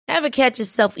Ever catch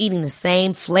yourself eating the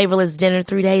same flavorless dinner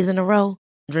 3 days in a row?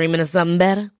 Dreaming of something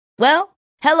better? Well,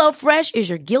 HelloFresh is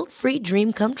your guilt-free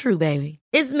dream come true, baby.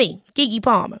 It's me, Keke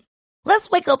Palmer. Let's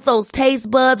wake up those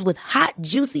taste buds with hot,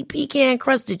 juicy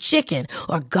pecan-crusted chicken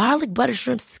or garlic butter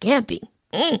shrimp scampi.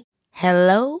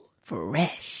 Hello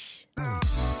Fresh.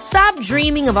 Stop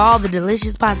dreaming of all the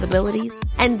delicious possibilities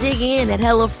and dig in at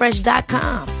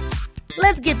HelloFresh.com.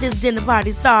 Let's get this dinner party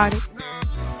started.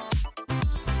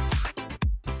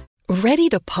 Ready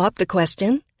to pop the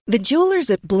question? The jewelers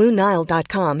at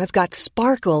BlueNile.com have got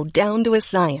sparkle down to a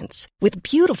science with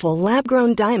beautiful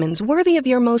lab-grown diamonds worthy of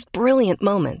your most brilliant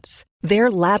moments.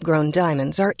 Their lab-grown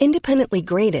diamonds are independently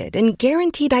graded and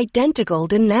guaranteed identical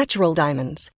to natural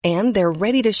diamonds, and they're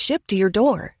ready to ship to your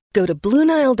door. Go to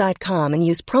BlueNile.com and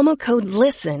use promo code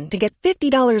LISTEN to get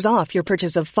 $50 off your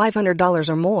purchase of $500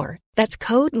 or more. That's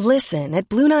code LISTEN at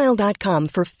BlueNile.com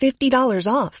for $50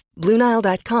 off.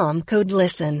 BlueNile.com, code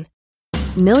LISTEN.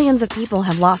 Millions of people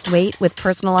have lost weight with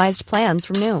personalized plans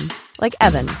from Noom. Like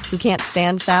Evan, who can't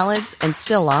stand salads and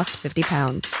still lost 50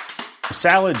 pounds.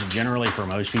 Salads generally for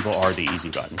most people are the easy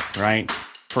button, right?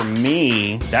 For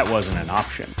me, that wasn't an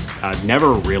option. I never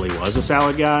really was a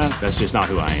salad guy. That's just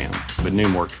not who I am. But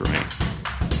Noom worked for me.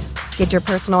 Get your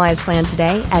personalized plan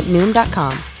today at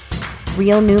Noom.com.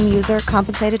 Real Noom user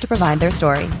compensated to provide their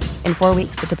story. In 4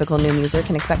 weeks, the typical Noom user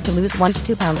can expect to lose 1 to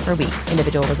 2 pounds per week.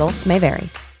 Individual results may vary.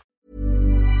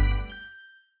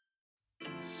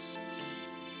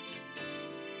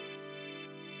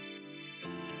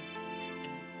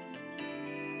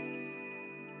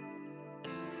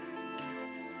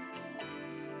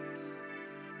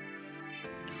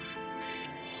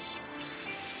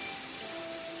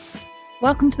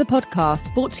 Welcome to the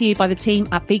podcast, brought to you by the team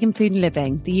at Vegan Food and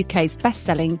Living, the UK's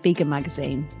best-selling vegan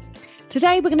magazine.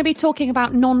 Today, we're going to be talking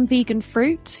about non-vegan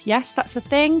fruit. Yes, that's a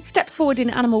thing. Steps forward in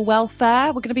animal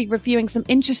welfare. We're going to be reviewing some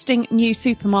interesting new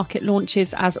supermarket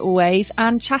launches, as always,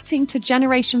 and chatting to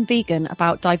Generation Vegan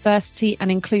about diversity and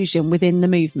inclusion within the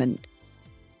movement.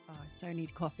 Oh, I so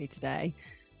need coffee today.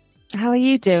 How are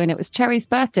you doing? It was Cherry's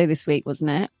birthday this week,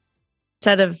 wasn't it?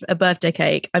 Instead of a birthday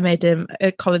cake, I made him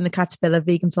a Colin the Caterpillar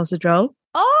vegan sausage roll.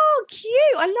 Oh, cute.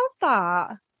 I love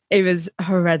that. It was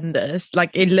horrendous. Like,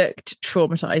 it looked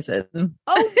traumatizing.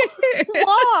 Oh,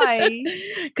 why?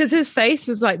 Because his face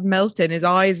was like melting. His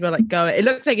eyes were like going. It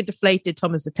looked like a deflated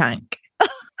Thomas the Tank.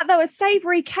 Though a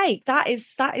savoury cake, that is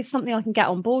something I can get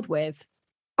on board with.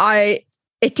 It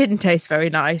didn't taste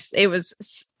very nice. It was,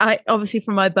 obviously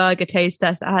from my burger taste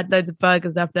test, I had loads of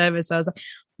burgers left over. So I was like,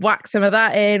 whack some of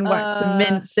that in, whack some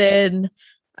mince in.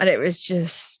 And it was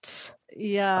just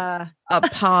a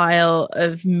pile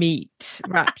of meat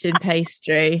wrapped in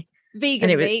pastry.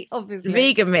 Vegan meat, obviously.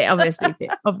 Vegan meat,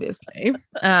 obviously.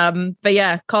 But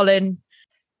yeah, Colin.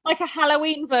 Like a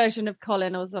Halloween version of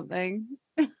Colin or something.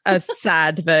 A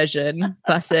sad version,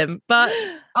 bless him. But,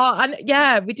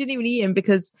 we didn't even eat him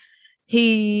because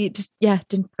he just,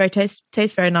 didn't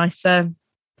taste very nice. So.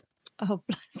 Oh,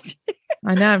 bless you.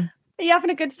 I know. Are you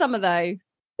having a good summer, though?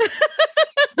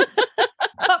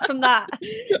 Apart from that,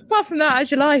 how's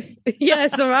your life? Yeah,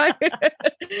 it's all right.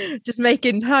 Just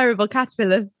making horrible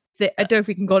caterpillar. I don't know if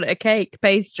we can call it a cake,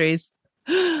 pastries.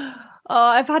 Oh,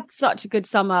 I've had such a good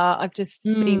summer. I've just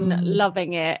been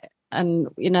loving it. And,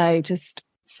 just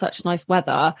such nice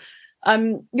weather.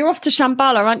 You're off to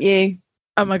Shambhala, aren't you?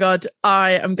 Oh, my God.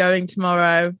 I am going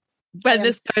tomorrow. When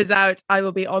this goes out, I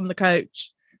will be on the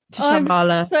coach. I'm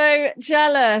so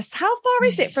jealous. How far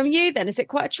is it from you then? Is it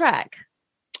quite a trek?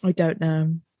 I don't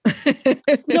know.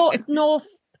 It's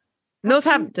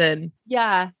Northampton.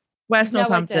 Yeah. Where's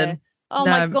Northampton? Idea. Oh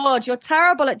my God, you're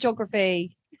terrible at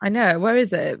geography. I know. Where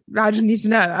is it? I just need to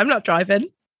know. I'm not driving.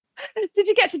 Did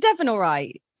you get to Devon all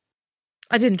right?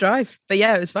 I didn't drive, but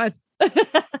yeah, it was fine.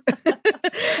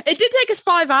 It did take us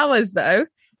 5 hours though.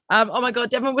 Oh my God,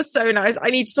 Devon was so nice. I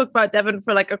need to talk about Devon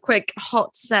for like a quick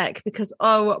hot sec because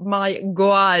oh my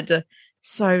God,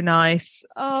 so nice.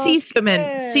 Oh, sea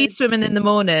swimming in the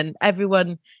morning.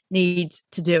 Everyone needs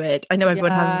to do it. I know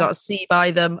everyone hasn't got a sea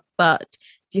by them, but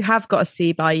if you have got a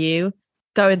sea by you,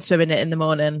 go and swim in it in the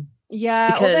morning.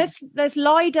 Yeah, because there's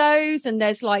Lidos and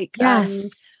there's like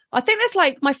I think there's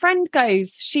like, my friend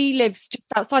goes, she lives just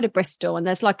outside of Bristol and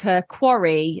there's like a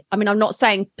quarry. I mean, I'm not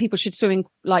saying people should swim in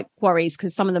like quarries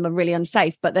because some of them are really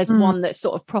unsafe, but there's one that's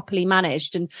sort of properly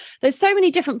managed. And there's so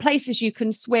many different places you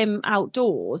can swim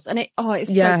outdoors. And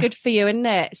it's so good for you, isn't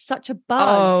it? It's such a buzz.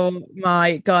 Oh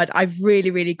my God. I've really,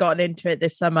 really gotten into it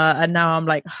this summer and now I'm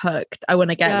like hooked. I want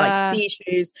to get like sea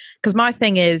shoes. Because my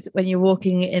thing is when you're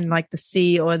walking in like the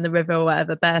sea or in the river or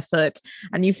whatever barefoot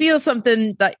and you feel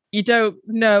something that you don't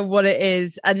know know what it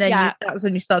is, and then that's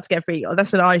when you start to get freaked out.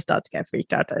 That's when I start to get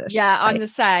freaked out. I'm the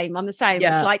same.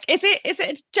 Yeah. It's like, is it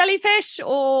a jellyfish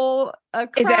or a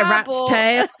crab? Is it a rat's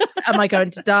tail? Am I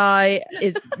going to die?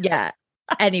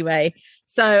 Anyway,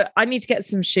 so I need to get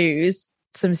some shoes,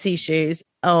 some sea shoes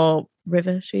or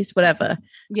river shoes, whatever.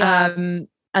 And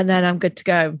then I'm good to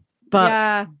go.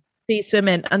 But sea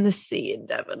swimming and the sea in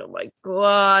Devon, oh my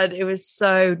God, it was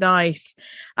so nice.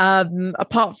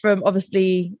 Apart from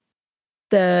obviously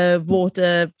the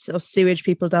water or sewage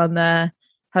people down there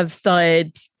have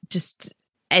started just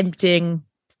emptying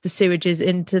the sewages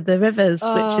into the rivers,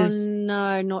 which is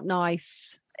no, not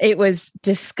nice. It was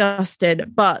disgusting,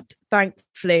 but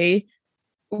thankfully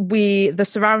the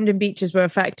surrounding beaches were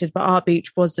affected, but our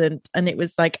beach wasn't. And it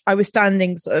was like I was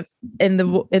standing sort of in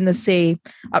the sea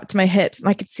up to my hips, and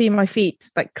I could see my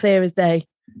feet like clear as day.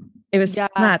 It was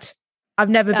mad. I've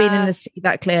never been in the sea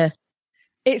that clear.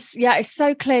 It's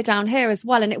so clear down here as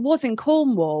well, and it was in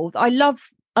Cornwall. I love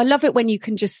it when you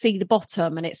can just see the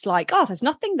bottom, and it's like, oh, there's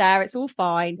nothing there. It's all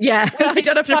fine. Yeah, you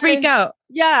don't have to freak out.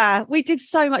 Yeah, we did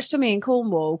so much swimming in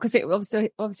Cornwall because it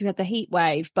obviously we had the heat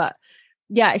wave, but.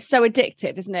 Yeah, it's so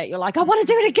addictive, isn't it? You're like, I want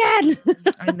to do it again.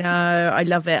 I know. I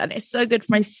love it. And it's so good for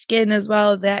my skin as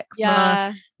well. The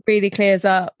eczema really clears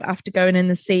up after going in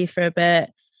the sea for a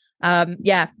bit.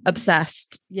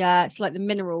 Obsessed. Yeah, it's like the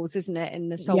minerals, isn't it, in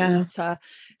the salt water.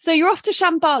 So you're off to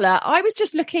Shambhala. I was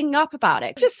just looking up about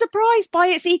it. Just surprised by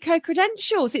its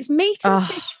eco-credentials. It's meat and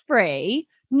fish free.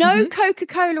 No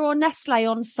Coca-Cola or Nestle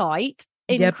on site.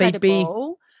 Incredible. Yeah, baby.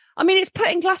 I mean, it's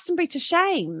putting Glastonbury to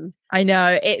shame. I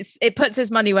know. It puts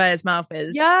his money where his mouth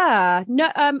is. Yeah.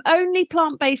 No, only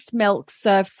plant-based milk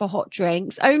served for hot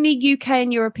drinks. Only UK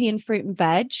and European fruit and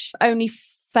veg. Only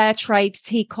fair trade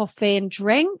tea, coffee and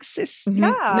drinks.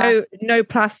 No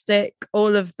plastic.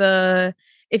 All of the...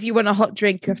 If you want a hot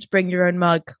drink, you have to bring your own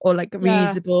mug or like a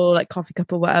reusable like coffee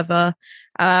cup or whatever.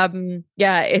 I'm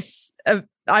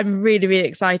really, really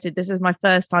excited. This is my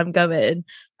first time going.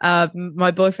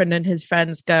 My boyfriend and his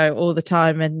friends go all the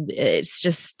time, and it's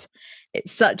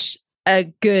such a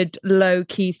good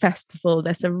low-key festival.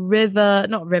 There's a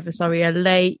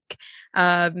lake,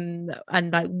 and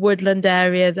like woodland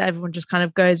areas. Everyone just kind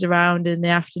of goes around in the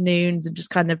afternoons and just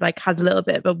kind of like has a little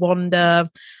bit of a wander.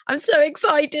 I'm so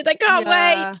excited. I can't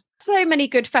wait. So many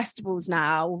good festivals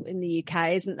now in the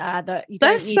UK, isn't there? That you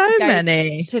don't need to go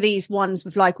to these ones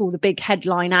with like all the big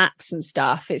headline acts and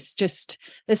stuff. It's just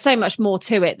there's so much more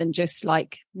to it than just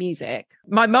like music.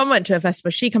 My mum went to a festival.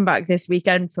 She came back this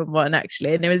weekend from one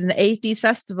actually, and it was an 80s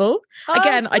festival.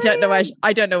 Again, I don't know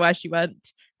where she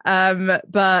went.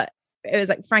 But it was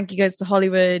like Frankie Goes to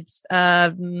Hollywood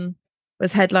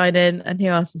was headlining, and who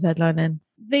else was headlining?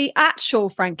 The actual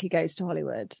Frankie Goes to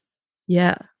Hollywood.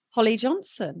 Yeah. Holly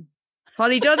Johnson. Oh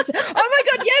my God,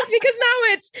 yes, because now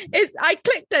it's I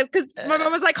clicked it because my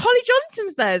mum was like, Holly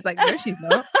Johnson's there. It's like, no, she's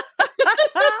not.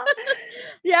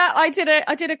 Yeah, I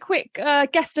did a quick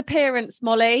guest appearance,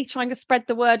 Molly, trying to spread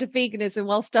the word of veganism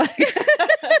whilst I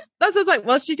That's I was like,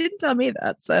 well, she didn't tell me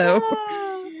that, so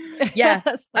yeah.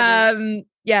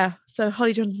 So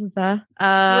Holly Johnson was there.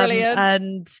 Brilliant.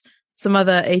 And some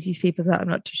other 80s people that I'm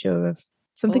not too sure of.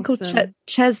 Something called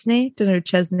Chesney. Don't know who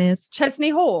Chesney is. Chesney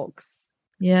Hawkes.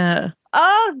 Yeah.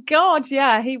 Oh God,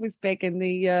 yeah, he was big in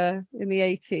the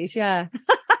 80s. Yeah,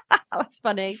 that's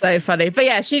funny. So funny, but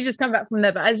yeah, she's just come back from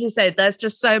there. But as you said, there's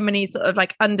just so many sort of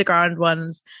like underground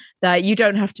ones that you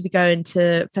don't have to be going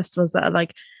to festivals that are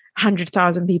like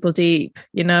 100,000 people deep.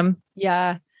 You know?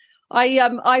 Yeah.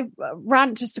 I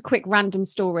ran just a quick random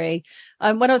story.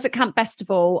 When I was at Camp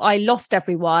Festival, I lost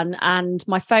everyone, and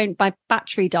my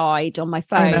battery died on my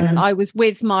phone. And I was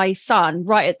with my son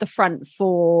right at the front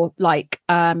for like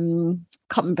can't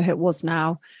remember who it was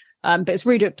now, but it's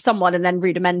someone and then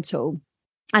Rudimental.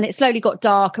 And it slowly got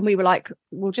dark, and we were like,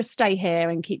 we'll just stay here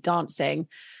and keep dancing.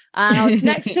 And I was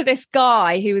next to this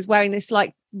guy who was wearing this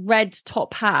like red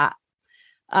top hat.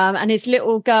 And his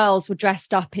little girls were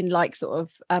dressed up in like sort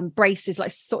of braces,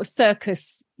 like sort of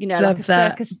circus, like a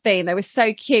circus theme. They were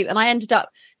so cute. And I ended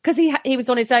up, because he was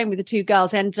on his own with the two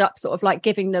girls, I ended up sort of like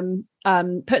giving them,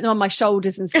 putting them on my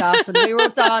shoulders and stuff. And we were all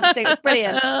dancing. It was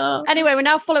brilliant. Anyway, we're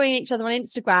now following each other on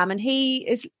Instagram, and he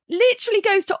literally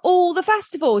goes to all the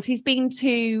festivals. He's been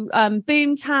to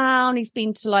Boomtown. He's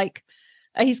been to like,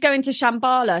 he's going to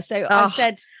Shambhala. So I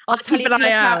said, I'll tell you to look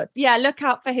out. Yeah, look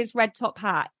out for his red top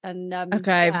hat. And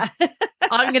okay. Yeah.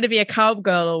 I'm going to be a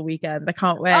cowgirl all weekend. I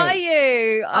can't wait. Are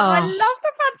you? Oh, I love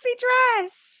the fancy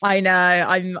dress. I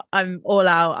know. I'm all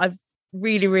out. I've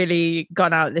really, really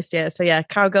gone out this year. So yeah,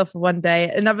 cowgirl for one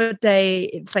day. Another day,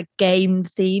 it's like game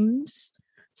themes.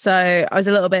 So I was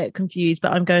a little bit confused,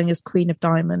 but I'm going as Queen of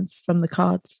Diamonds from the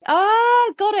cards.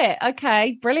 Ah, got it.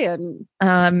 Okay, brilliant.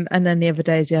 And then the other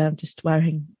days, I'm just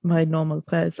wearing my normal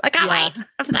clothes. I can't wait.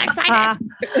 I'm so excited.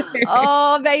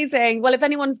 Oh, amazing. Well, if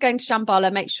anyone's going to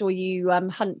Shambhala, make sure you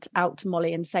hunt out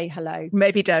Molly and say hello.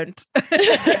 Maybe don't.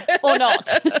 Or not.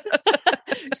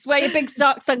 Just wear your big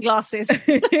dark sunglasses.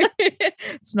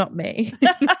 It's not me.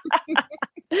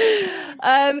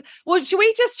 Well, should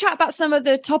we just chat about some of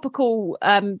the topical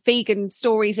vegan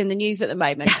stories in the news at the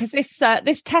moment? Because this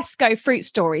Tesco fruit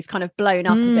story is kind of blown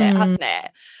up a bit, hasn't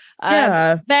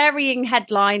it? Varying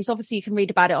headlines. Obviously, you can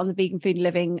read about it on the Vegan Food and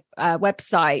Living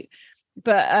website.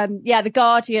 But The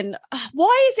Guardian,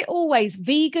 why is it always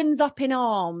vegans up in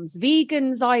arms,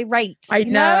 vegans irate? I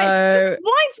know. It just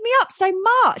winds me up so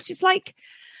much. It's like,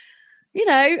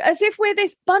 as if we're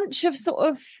this bunch of sort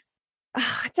of,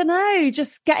 I don't know,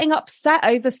 just getting upset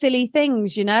over silly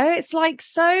things, It's like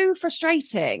so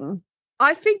frustrating.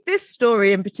 I think this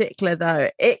story in particular, though,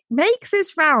 it makes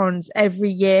its rounds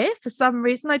every year for some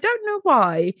reason. I don't know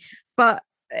why, but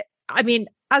I mean,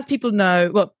 as people know,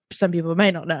 well, some people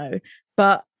may not know,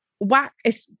 but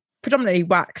it's predominantly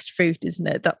waxed fruit, isn't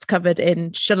it? That's covered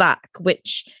in shellac,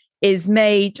 which is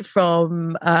made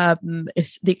from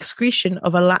it's the excretion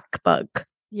of a lac bug.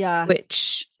 Yeah.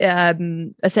 Which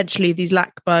essentially these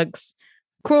lac bugs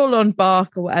crawl on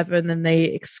bark or whatever, and then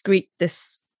they excrete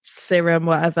this serum,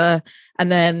 whatever,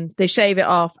 and then they shave it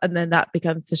off, and then that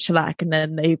becomes the shellac, and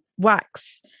then they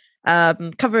wax,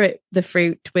 cover the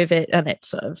fruit with it, and it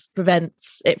sort of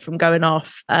prevents it from going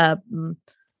off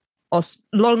as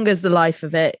long as the life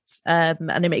of it, and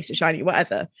it makes it shiny,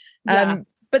 whatever.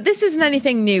 But this isn't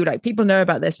anything new. Like, people know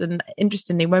about this. And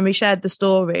interestingly, when we shared the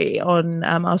story on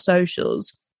our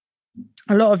socials,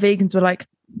 a lot of vegans were like,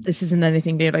 this isn't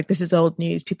anything new. Like, this is old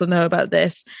news. People know about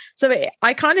this. So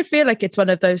I kind of feel like it's one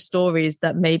of those stories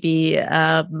that maybe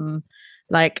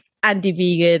like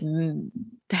anti-vegan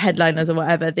headliners or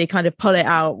whatever, they kind of pull it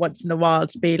out once in a while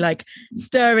to be like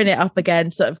stirring it up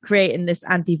again, sort of creating this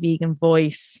anti-vegan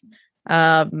voice.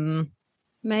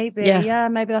 Maybe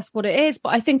that's what it is. But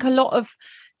I think a lot of,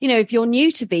 if you're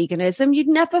new to veganism, you'd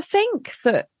never think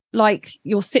that like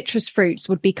your citrus fruits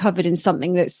would be covered in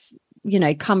something that's,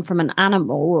 come from an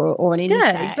animal or an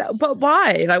insect. Yeah, exactly. But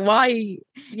why? Like, why?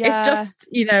 Yeah. It's just,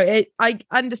 I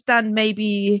understand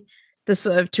maybe the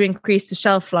sort of to increase the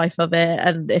shelf life of it,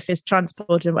 and if it's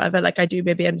transported and whatever, like I do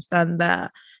maybe understand that.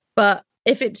 But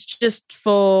if it's just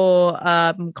for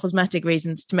cosmetic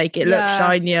reasons to make it look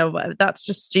shinier, whatever, that's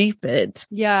just stupid.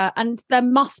 Yeah, and there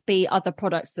must be other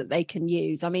products that they can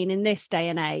use. I mean, in this day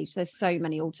and age, there's so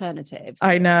many alternatives.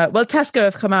 I know. Well, Tesco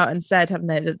have come out and said, haven't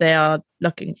they, that they are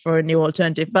looking for a new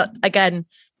alternative. But again,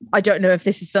 I don't know if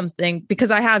this is something,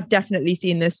 because I have definitely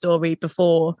seen this story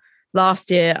before last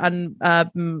year, and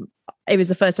it was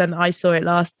the first time that I saw it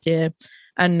last year.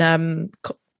 And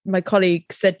my colleague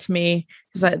said to me,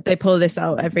 it's like they pull this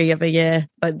out every other year.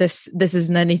 Like this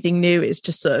isn't anything new. It's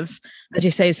just sort of, as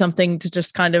you say, something to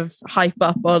just kind of hype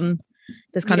up on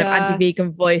this kind of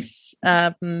anti-vegan voice,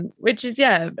 which is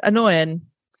annoying.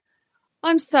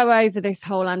 I'm so over this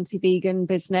whole anti-vegan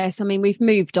business. I mean, we've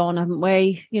moved on, haven't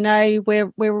we?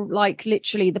 We're like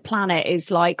literally the planet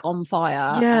is like on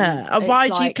fire. Yeah. And why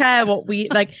do you care what we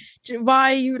like?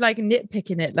 Why are you like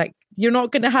nitpicking it? Like, you're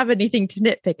not going to have anything to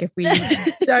nitpick if we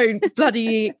don't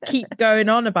bloody keep going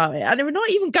on about it. And we're not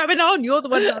even going on. You're the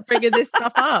one that's bringing this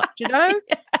stuff up, Yeah.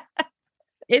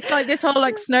 It's like this whole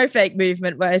like snowflake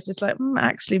movement where it's just like,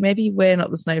 actually, maybe we're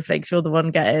not the snowflakes. You're the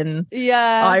one getting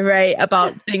irate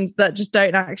about things that just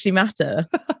don't actually matter.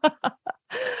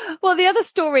 Well, the other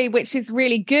story, which is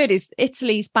really good, is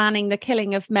Italy's banning the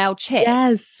killing of male chicks.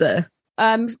 Yes.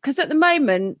 Because at the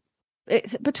moment,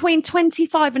 it's between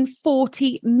 25 and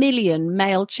 40 million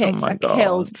male chicks are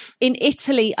killed in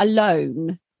Italy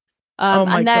alone.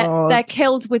 And they're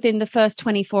killed within the first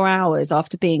 24 hours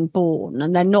after being born,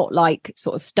 and they're not like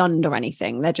sort of stunned or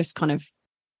anything. They're just kind of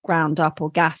ground up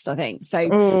or gassed, I think.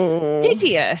 So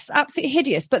hideous, absolutely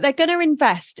hideous. But they're going to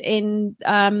invest in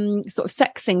sort of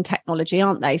sexing technology,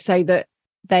 aren't they? So that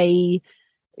they,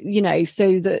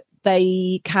 so that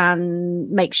they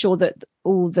can make sure that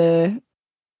all the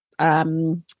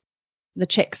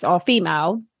chicks are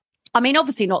female. I mean,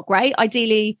 obviously not great.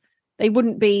 Ideally, they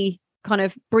wouldn't be kind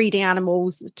of breeding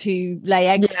animals to lay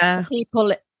eggs for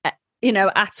people,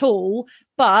 at all.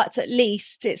 But at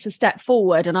least it's a step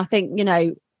forward. And I think,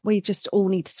 we just all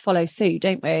need to follow suit,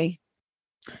 don't we?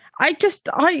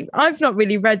 I've not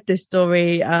really read this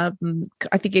story. I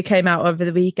think it came out over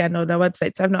the weekend on their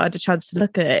website, so I've not had a chance to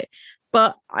look at it.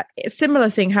 But a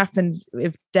similar thing happens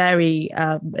with dairy,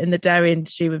 in the dairy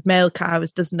industry with male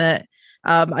cows, doesn't it?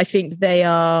 I think they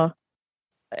are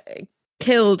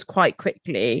killed quite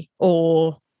quickly,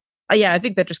 or I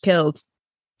think they're just killed.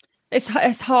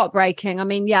 It's heartbreaking. I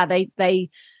mean, yeah, they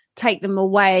take them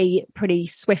away pretty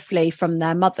swiftly from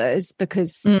their mothers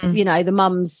because you know, the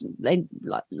mums, they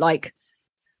like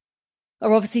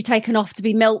are obviously taken off to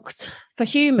be milked for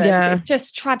humans. Yeah. It's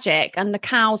just tragic, and the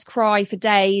cows cry for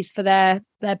days for their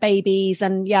babies,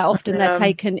 and often they're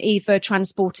taken, either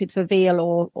transported for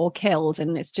veal or killed,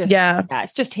 and it's just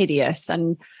it's just hideous.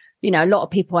 And you know, a lot of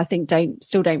people, I think,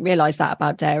 still don't realize that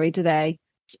about dairy, do they?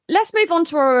 Let's move on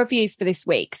to our reviews for this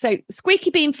week. So, squeaky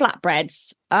bean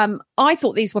flatbreads. I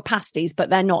thought these were pasties, but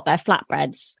they're not. They're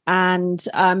flatbreads, and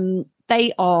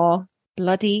they are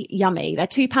bloody yummy. They're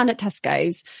 £2 at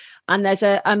Tesco's, and there's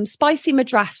a spicy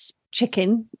madras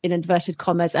chicken in inverted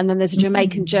commas, and then there's a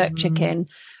Jamaican jerk chicken.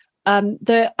 I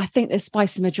think the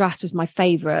spicy madras was my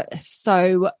favourite.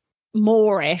 So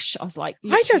Moorish. I was like,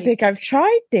 I don't think I've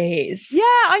tried these. Yeah,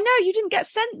 I know you didn't get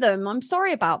sent them. I'm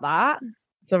sorry about that.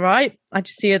 It's all right. I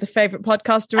just see who the favourite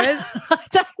podcaster is. I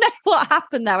don't know what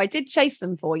happened there. I did chase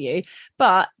them for you,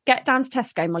 but get down to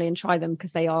Tesco, Molly, and try them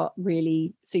because they are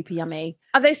really super yummy.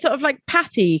 Are they sort of like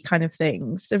patty kind of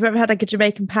things? Have you ever had like a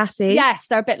Jamaican patty? Yes,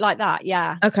 they're a bit like that.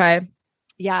 Yeah. Okay.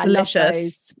 Yeah,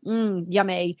 delicious. I love those.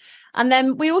 Yummy. And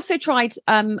then we also tried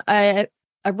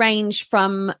a range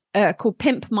from called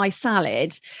Pimp My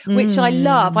Salad, which I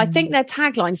love. I think their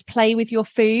taglines play with your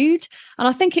food, and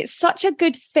I think it's such a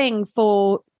good thing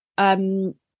for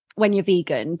when you're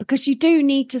vegan, because you do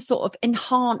need to sort of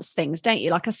enhance things, don't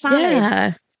you? Like a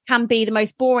salad can be the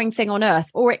most boring thing on earth,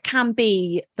 or it can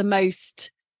be the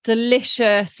most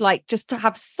delicious, like just to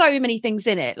have so many things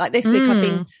in it. Like this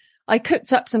week I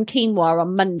cooked up some quinoa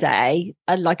on Monday,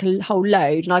 like a whole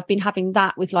load, and I've been having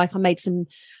that with I made some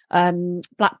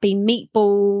black bean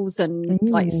meatballs and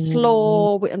like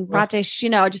slaw and radish. You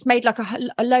know, I just made like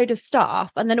a load of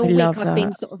stuff, and then all week I've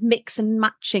been sort of mix and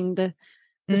matching the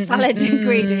salad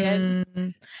ingredients.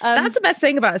 That's the best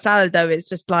thing about a salad, though. It's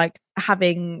just like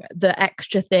having the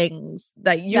extra things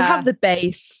that you have the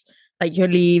base, like your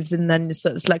leaves and then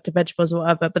sort of selected vegetables or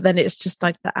whatever, but then it's just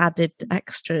like the added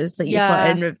extras that you put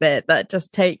in with it that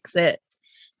just takes it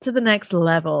to the next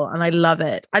level. And I love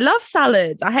it. I love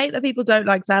salads. I hate that people don't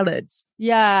like salads.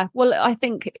 Yeah. Well, I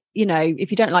think, you know,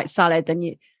 if you don't like salad, then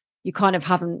you kind of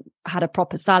haven't had a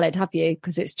proper salad, have you?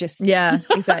 Because it's just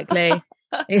exactly.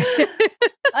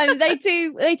 And they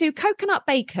do coconut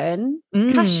bacon,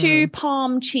 cashew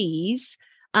palm cheese,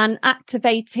 and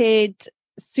activated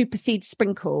superseed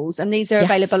sprinkles, and these are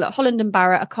available at Holland and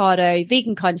Barrett, Ocado,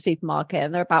 vegan kind of supermarket,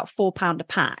 and they're about £4 a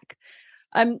pack.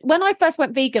 When I first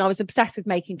went vegan, I was obsessed with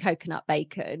making coconut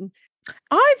bacon.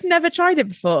 I've never tried it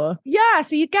before. Yeah,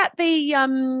 so you get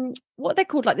the what are they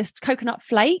called, like this coconut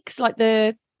flakes, like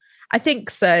the I think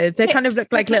so. They kind of look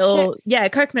like little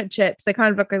chips. Coconut chips. They kind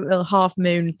of look like little half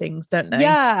moon things, don't they?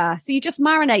 Yeah. So you just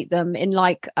marinate them in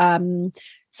like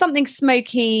something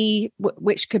smoky,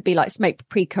 which could be like smoked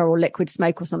paprika or liquid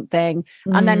smoke or something,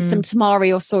 and then some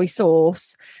tamari or soy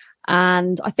sauce,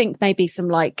 and I think maybe some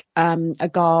like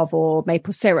agave or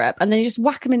maple syrup, and then you just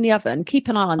whack them in the oven. Keep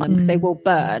an eye on them because they will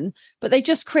burn, but they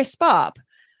just crisp up.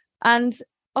 And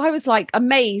I was like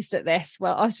amazed at this.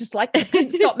 Well, I was just like, I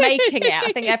couldn't stop making it.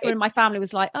 I think everyone in my family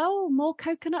was like, "Oh, more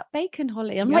coconut bacon,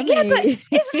 Holly." I'm like, "Yeah, but isn't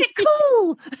it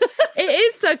cool?" It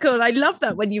is so cool. I love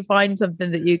that when you find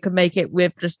something that you can make it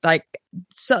with just like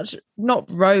such not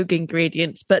rogue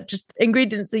ingredients, but just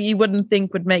ingredients that you wouldn't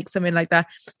think would make something like that.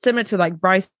 Similar to like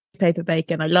rice paper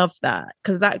bacon. I love that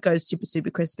because that goes super,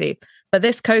 super crispy. But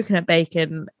this coconut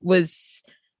bacon was...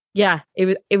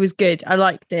 it was good. I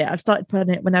liked it. I've started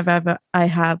putting it whenever I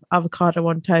have avocado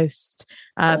on toast.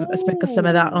 I sprinkle some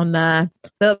of that on there. A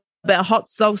little bit of hot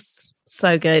sauce.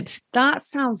 So good. That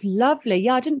sounds lovely.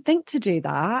 Yeah, I didn't think to do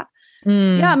that.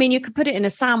 Yeah, I mean, you could put it in a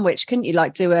sandwich, couldn't you?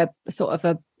 Like do a sort of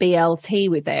a BLT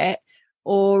with it.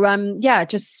 Or,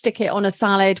 just stick it on a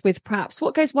salad with perhaps,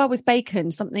 what goes well with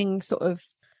bacon? Something sort of...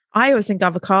 I always think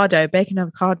bacon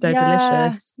avocado,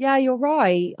 delicious. Yeah, you're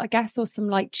right. I guess, or some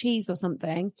like cheese or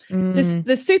something.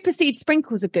 The superseed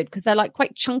sprinkles are good because they're like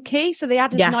quite chunky, so they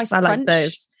add a nice crunch. Like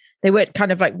those. They were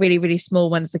kind of like really, really small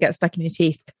ones that get stuck in your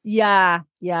teeth. Yeah,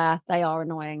 they are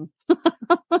annoying.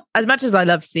 As much as I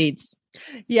love seeds.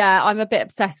 Yeah, I'm a bit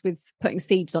obsessed with putting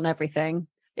seeds on everything.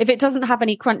 If it doesn't have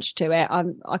any crunch to it,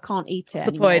 I can't eat it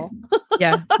anymore. Point?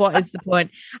 Yeah, what is the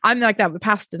point? I'm like that with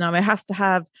pasta now. It has to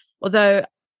have, although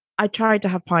I tried to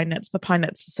have pine nuts, but pine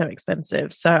nuts are so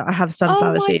expensive. So I have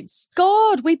sunflower seeds.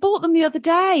 God, we bought them the other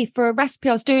day for a recipe.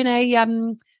 I was doing a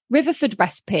Riverford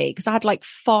recipe because I had like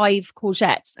 5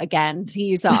 courgettes again to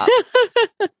use up.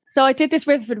 So I did this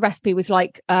riverford recipe with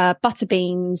like butter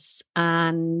beans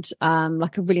and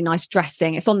like a really nice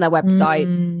dressing. It's on their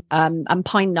website, and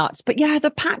pine nuts. But yeah,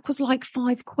 the pack was like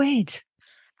 £5.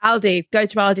 Aldi, go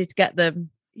to Aldi to get them.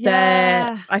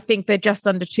 Yeah. I think they're just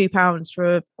under £2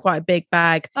 for quite a big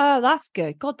bag. Oh, that's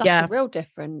good. God, that's a real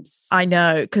difference. I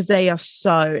know, because they are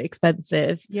so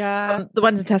expensive. Yeah. The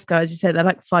ones in Tesco, as you said, they're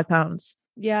like £5.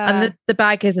 Yeah. And the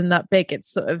bag isn't that big. It's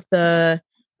sort of the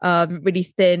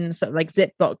really thin, sort of like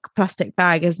Ziploc plastic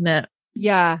bag, isn't it?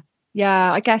 Yeah.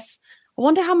 Yeah. I guess I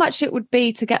wonder how much it would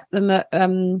be to get them at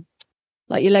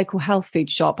like your local health food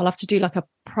shop. I'll have to do like a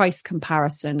price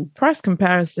comparison.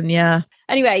 Yeah.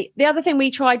 Anyway, the other thing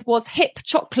we tried was hip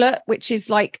chocolate, which is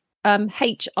like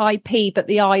HIP, but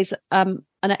the I's an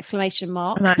exclamation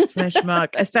mark. An exclamation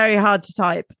mark. It's very hard to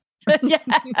type. Yeah.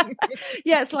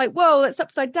 Yeah, it's like, whoa, it's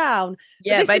upside down.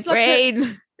 Yeah, my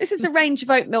brain. This is a range of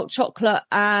oat milk chocolate,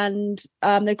 and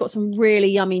they've got some really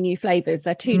yummy new flavours.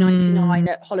 They're $2.99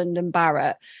 at Holland and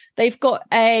Barrett. They've got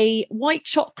a white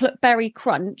chocolate berry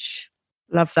crunch.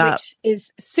 Love that. Which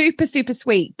is super, super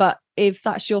sweet. But if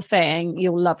that's your thing,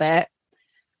 you'll love it.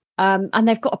 And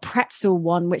they've got a pretzel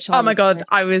one, which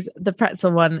the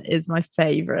pretzel one is my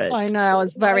favourite. I know, I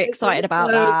was very excited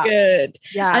about that. Good.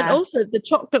 Yeah. And also the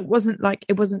chocolate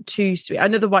wasn't too sweet. I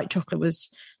know the white chocolate was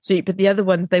sweet, but the other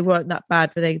ones, they weren't that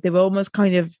bad. But they were almost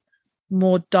kind of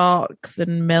more dark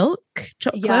than milk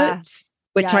chocolate,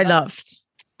 which I loved.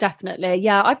 Definitely.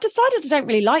 Yeah. I've decided I don't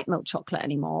really like milk chocolate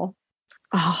anymore.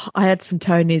 Oh, I had some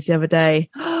Tony's the other day.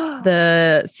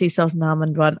 The sea salt and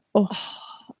almond one. Oh,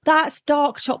 that's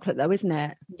dark chocolate though, isn't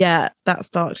it? Yeah, that's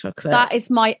dark chocolate. That is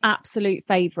my absolute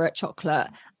favourite chocolate.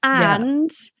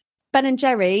 And Ben and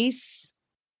Jerry's.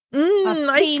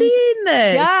 I've seen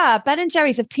this. Yeah, Ben and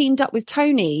Jerry's have teamed up with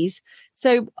Tony's.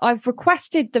 So I've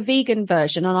requested the vegan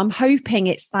version, and I'm hoping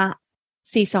it's that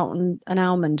sea salt and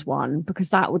almond one, because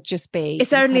that would just be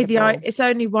it's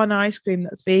only one ice cream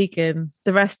that's vegan.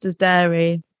 The rest is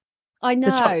dairy. I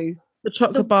know. The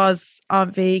chocolate bars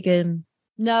aren't vegan.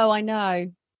 No, I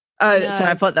know. Oh, sorry,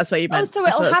 I thought that's what you meant. Oh, so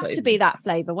it'll have to be that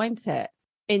flavour, won't it?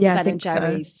 In Ben and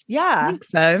Jerry's. So. Yeah. I think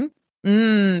so.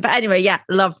 But anyway,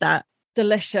 love that.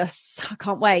 Delicious. I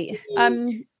can't wait.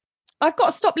 I've got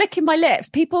to stop licking my lips.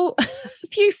 People, a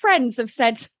few friends have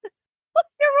said,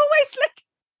 you're always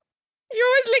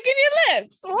licking your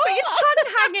lips. What? Your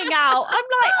tongue hanging out. I'm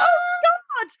like, oh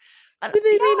God. Do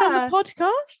they mean on the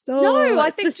podcast? Or no,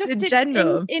 I think just in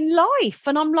general. In life.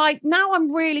 And I'm like, now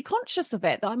I'm really conscious of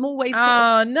it. That I'm always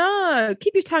no.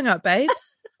 Keep your tongue up,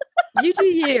 babes. You do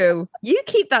you. You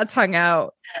keep that tongue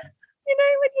out. You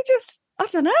know, when you just, I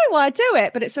don't know why I do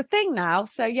it, but it's a thing now.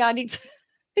 So yeah, I need to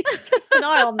keep an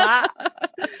eye on that.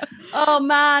 Oh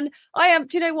man. I am,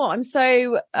 do you know what? I'm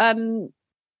so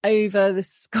over the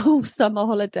school summer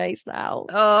holidays now.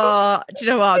 Oh, do you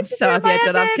know what? I'm so happy I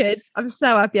don't have kids. I'm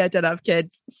so happy I don't have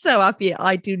kids. So happy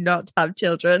I do not have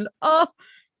children. Oh,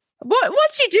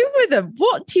 what do you do with them?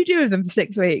 What do you do with them for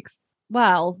 6 weeks?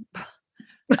 Well,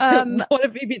 what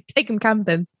have you been? Take them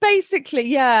camping? Basically,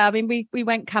 yeah. I mean, we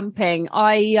went camping.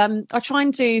 I try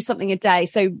and do something a day.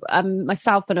 So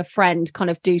myself and a friend kind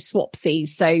of do swapsies.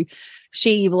 So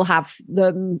she will have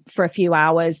them for a few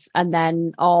hours, and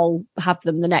then I'll have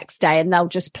them the next day, and they'll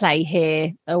just play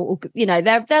here. Or, you know,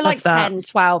 they're like 10,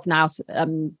 12 now,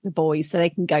 the boys, so they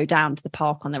can go down to the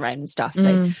park on their own and stuff.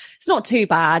 So it's not too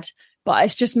bad, but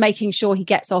it's just making sure he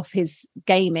gets off his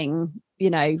gaming, you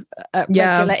know, at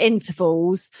regular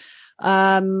intervals.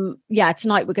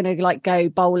 Tonight we're going to like go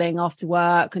bowling after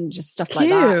work and just stuff like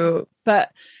that. But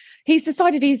he's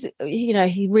decided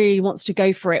he really wants to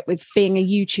go for it with being a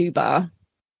YouTuber,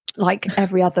 like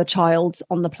every other child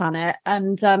on the planet.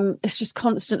 And it's just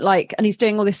constant, like, and he's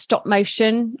doing all this stop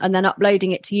motion and then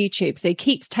uploading it to YouTube. So he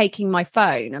keeps taking my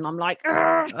phone, and I'm like,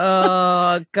 argh!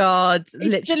 Oh God,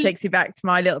 literally takes you back to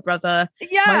my little brother.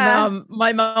 Yeah.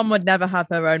 My mum would never have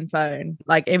her own phone.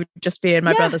 Like, it would just be in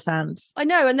my brother's hands. I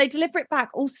know. And they deliver it back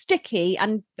all sticky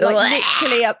and like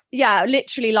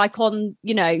literally like on,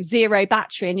 you know, 0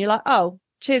 battery. And you're like, oh,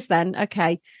 cheers then.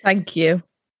 Okay. Thank you.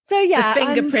 So yeah, the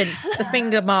fingerprints, the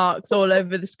finger marks all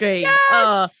over the screen. Yes!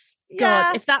 Oh God,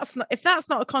 Yeah. if that's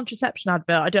not a contraception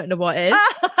advert, I don't know what is.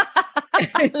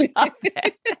 I love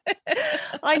it.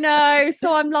 I know.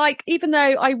 So I'm like, even though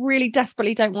I really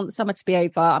desperately don't want the summer to be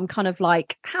over, I'm kind of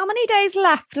like, how many days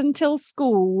left until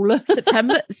school?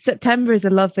 September is a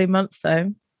lovely month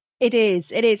though. It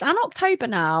is. And October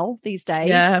now these days.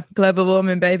 Yeah, global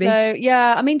warming, baby. So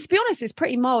yeah, I mean, to be honest, it's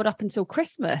pretty mild up until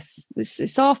Christmas.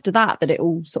 It's after that it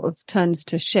all sort of turns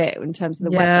to shit in terms of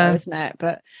the weather, isn't it?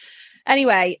 But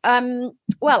anyway,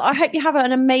 well, I hope you have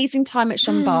an amazing time at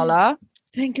Shambhala.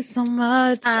 Thank you so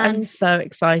much. And I'm so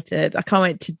excited. I can't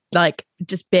wait to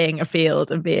just being afield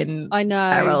and being I know.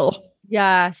 Errol.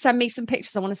 Yeah, send me some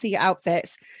pictures. I want to see your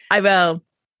outfits. I will.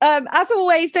 As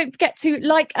always, don't forget to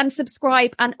like and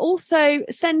subscribe, and also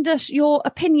send us your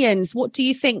opinions. What do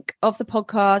you think of the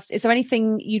podcast? Is there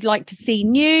anything you'd like to see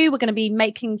new? We're going to be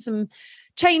making some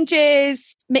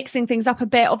changes, mixing things up a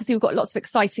bit. Obviously, we've got lots of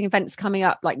exciting events coming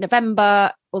up, like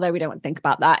November, although we don't want to think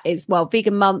about that, is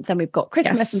Vegan Month, and we've got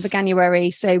Christmas and January.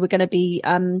 So we're going to be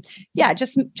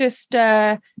just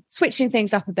switching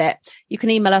things up a bit. You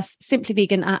can email us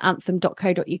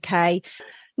simplyvegan@anthem.co.uk.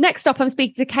 Next up, I'm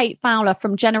speaking to Kate Fowler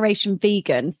from Generation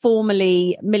Vegan,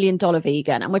 formerly $1 Million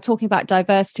Vegan, and we're talking about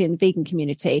diversity in the vegan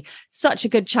community. Such a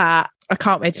good chat. I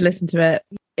can't wait to listen to it.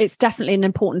 It's definitely an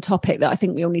important topic that I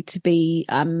think we all need to be,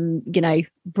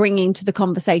 bringing to the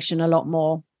conversation a lot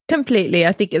more. Completely.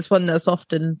 I think it's one that's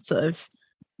often sort of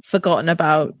forgotten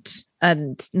about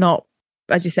and not,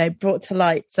 as you say, brought to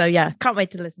light. So yeah, can't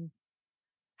wait to listen.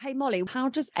 Hey, Molly, how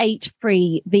does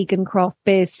H-free vegan craft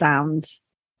beers sound?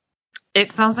 It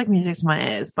sounds like music to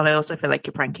my ears, but I also feel like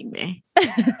you're pranking me.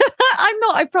 I'm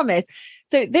not, I promise.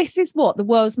 So this is what the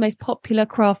world's most popular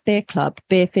craft beer club,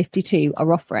 Beer 52,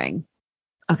 are offering.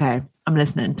 Okay, I'm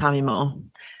listening. Tell me more.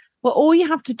 Well, all you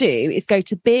have to do is go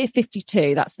to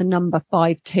beer52, that's the number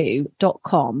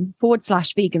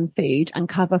 52.com/vegan food, and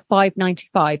cover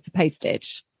 $5.95 for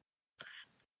postage.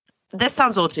 This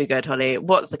sounds all too good, Holly.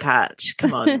 What's the catch?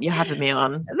 Come on, you're having me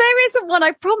on. There isn't one,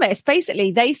 I promise.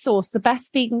 Basically, they source the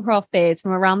best vegan craft beers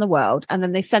from around the world, and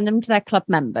then they send them to their club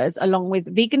members along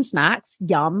with vegan snacks,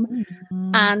 yum,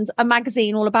 and a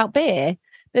magazine all about beer.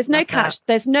 There's no catch,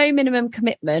 there's no minimum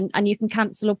commitment, and you can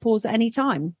cancel or pause at any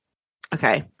time.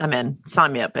 Okay, I'm in.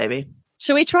 Sign me up, baby.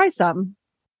 Shall we try some?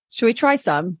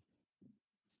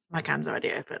 My can's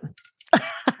already open.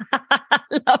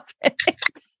 Love it.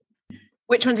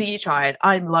 Which ones have you tried?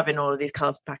 I'm loving all of these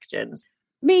colourful packagings.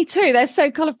 Me too. They're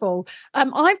so colourful.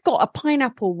 I've got a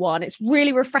pineapple one. It's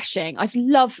really refreshing. I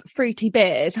love fruity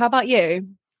beers. How about you?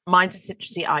 Mine's a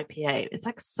citrusy IPA. It's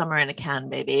like summer in a can,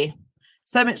 baby.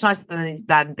 So much nicer than these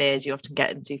bland beers you often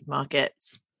get in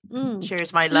supermarkets.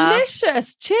 Cheers, my love.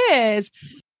 Delicious. Cheers.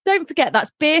 Don't forget,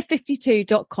 that's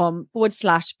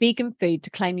beer52.com/vegan food to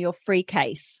claim your free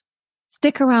case.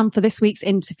 Stick around for this week's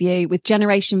interview with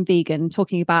Generation Vegan,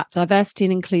 talking about diversity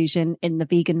and inclusion in the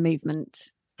vegan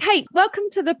movement. Kate, welcome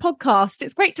to the podcast.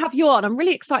 It's great to have you on. I'm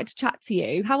really excited to chat to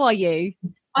you. How are you?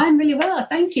 I'm really well,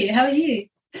 thank you. How are you?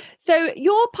 So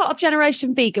you're part of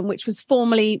Generation Vegan, which was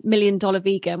formerly $1 Million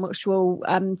Vegan, which we'll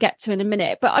get to in a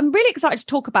minute. But I'm really excited to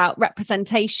talk about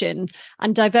representation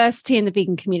and diversity in the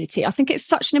vegan community. I think it's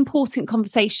such an important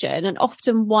conversation, and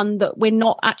often one that we're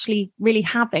not actually really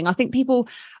having. I think people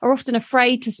are often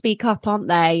afraid to speak up, aren't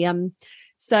they?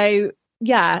 So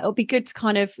yeah, it'll be good to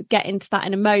kind of get into that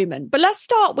in a moment. But let's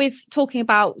start with talking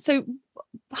about, so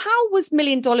how was $1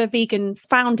 Million Vegan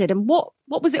founded, and what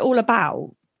was it all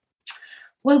about?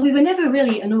 Well, we were never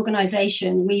really an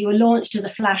organisation. We were launched as a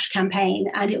flash campaign,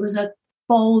 and it was a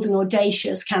bold and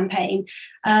audacious campaign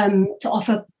to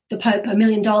offer the Pope $1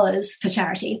 million for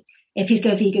charity if he'd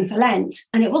go vegan for Lent.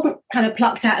 And it wasn't kind of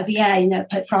plucked out of the air. You know,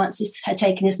 Pope Francis had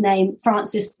taken his name,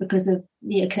 Francis, because of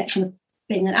the connection with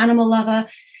being an animal lover.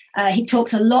 He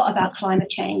talked a lot about climate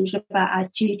change, about our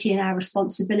duty and our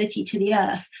responsibility to the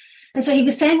earth. And so he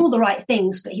was saying all the right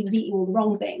things, but he was eating all the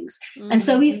wrong things. Mm-hmm. And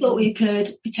so we thought we could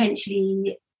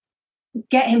potentially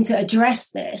get him to address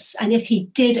this. And if he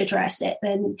did address it,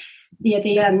 then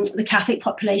the Catholic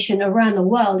population around the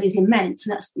world is immense.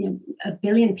 And that's 1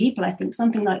 billion people, I think,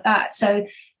 something like that. So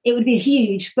it would be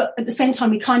huge. But at the same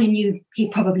time, we kind of knew he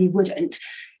probably wouldn't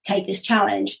take this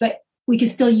challenge. But we could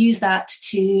still use that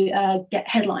to get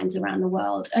headlines around the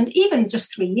world. And even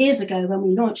just 3 years ago when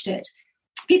we launched it,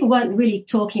 people weren't really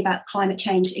talking about climate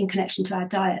change in connection to our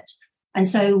diet. And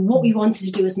so what we wanted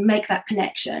to do is make that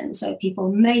connection. So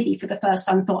people maybe for the first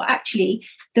time thought, actually,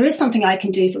 there is something I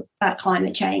can do about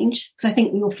climate change. Because I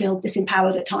think we all feel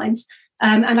disempowered at times.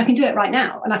 And I can do it right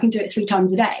now. And I can do it 3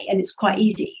 times a day. And it's quite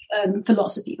easy for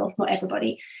lots of people, not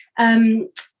everybody. And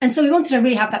so we wanted to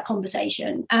really have that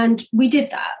conversation. And we did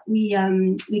that. We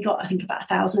got, I think, about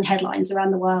 1,000 headlines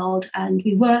around the world. And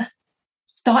we were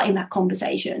starting that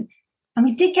conversation. And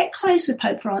we did get close with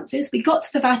Pope Francis. We got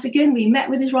to the Vatican. We met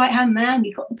with his right-hand man.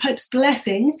 We got the Pope's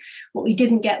blessing. What we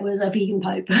didn't get was a vegan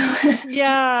Pope.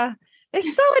 Yeah. It's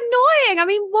so annoying. I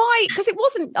mean, why? Because it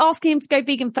wasn't asking him to go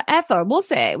vegan forever,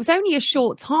 was it? It was only a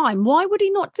short time. Why would he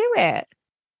not do it?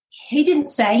 He didn't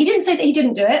say that he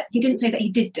didn't do it. He didn't say that he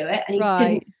did do it. And he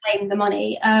didn't claim the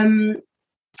money.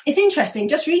 it's interesting.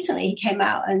 Just recently, he came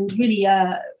out and really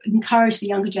encouraged the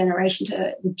younger generation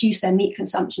to reduce their meat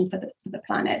consumption for the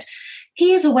planet.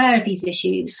 He is aware of these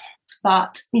issues,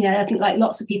 but I think like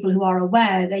lots of people who are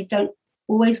aware, they don't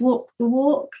always walk the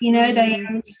walk.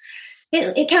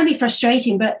 It can be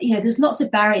frustrating, but there's lots of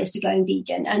barriers to going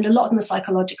vegan, and a lot of them are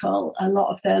psychological. A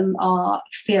lot of them are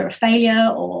fear of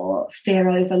failure, or fear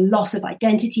over loss of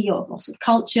identity, or loss of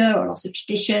culture, or loss of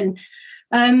tradition.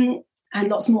 And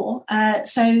lots more.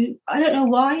 So I don't know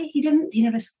why he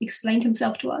never explained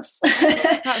himself to us.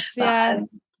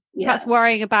 Perhaps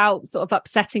worrying about sort of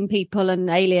upsetting people and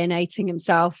alienating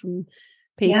himself from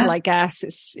people, I guess.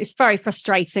 It's very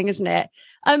frustrating, isn't it?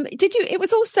 It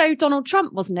was also Donald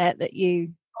Trump, wasn't it, that you...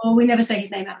 Oh, we never say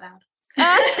his name out loud.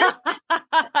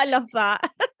 I love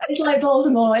that. It's like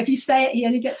Voldemort. If you say it, he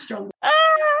only gets stronger.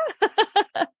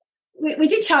 We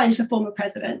did challenge the former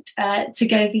president to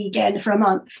go vegan for a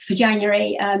month for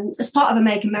January as part of a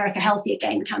Make America Healthy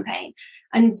Again campaign.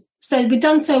 And so we'd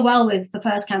done so well with the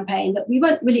first campaign that we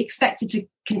weren't really expected to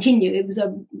continue. It was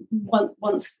a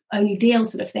once only deal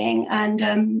sort of thing.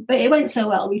 And but it went so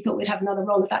well, we thought we'd have another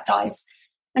roll of that dice.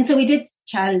 And so we did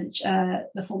challenge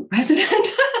the former president.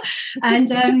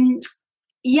 And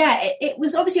it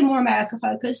was obviously more America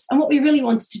focused. And what we really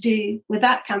wanted to do with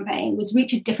that campaign was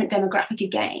reach a different demographic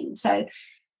again. So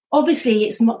obviously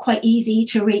it's not quite easy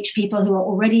to reach people who are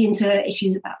already into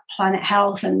issues about planet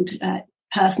health and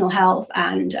personal health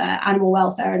and animal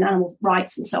welfare and animal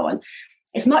rights and so on.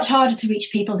 It's much harder to reach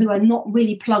people who are not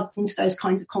really plugged into those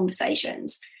kinds of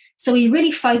conversations. So we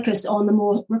really focused on the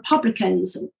more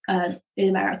Republicans in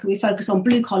America. We focused on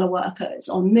blue collar workers,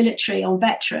 on military, on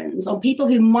veterans, on people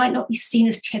who might not be seen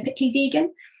as typically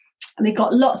vegan. And we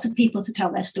got lots of people to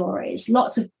tell their stories,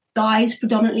 lots of guys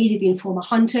predominantly who've been former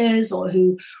hunters or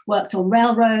who worked on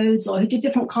railroads or who did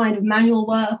different kind of manual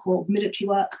work or military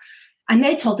work. And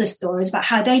they told their stories about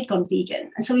how they'd gone vegan.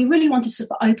 And so we really wanted to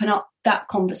sort of open up that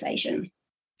conversation.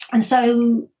 And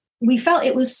so we felt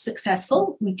it was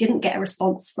successful. We didn't get a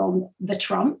response from the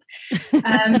Trump,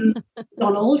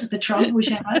 Donald, the Trump,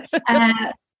 whichever.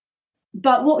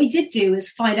 But what we did do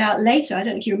is find out later, I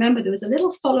don't know if you remember, there was a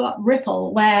little follow-up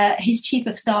Ripple where his chief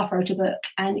of staff wrote a book,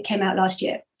 and it came out last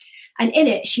year. And in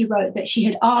it, she wrote that she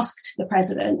had asked the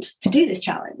president to do this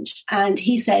challenge. And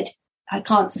he said, I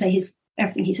can't say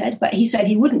everything he said, but he said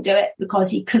he wouldn't do it because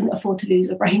he couldn't afford to lose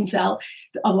a brain cell.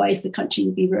 Otherwise, the country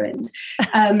would be ruined.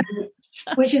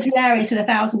 Which is hilarious in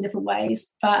 1,000 different ways.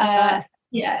 But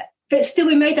but still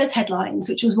we made those headlines,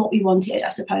 which was what we wanted, I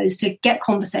suppose, to get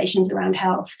conversations around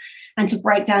health and to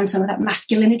break down some of that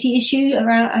masculinity issue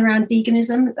around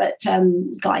veganism, but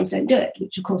guys don't do it,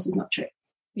 which of course is not true.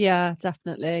 Yeah,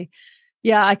 definitely.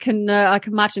 Yeah, I can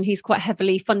imagine he's quite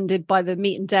heavily funded by the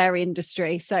meat and dairy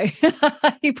industry, so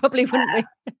he probably wouldn't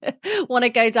want to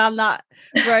go down that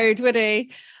road, would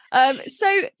he?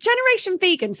 So Generation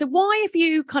Vegan. So why have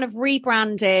you kind of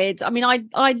rebranded? I mean,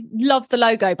 I love the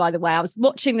logo, by the way. I was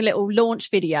watching the little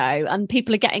launch video and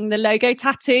people are getting the logo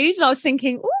tattooed. And I was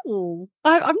thinking, oh,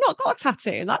 I've not got a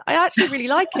tattoo. I actually really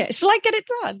like it. Shall I get it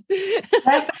done?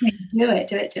 Definitely do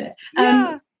it.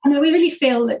 Yeah. I mean, we really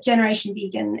feel that Generation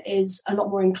Vegan is a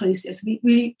lot more inclusive. So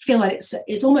we feel that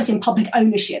it's almost in public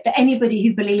ownership, that anybody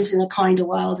who believes in a kinder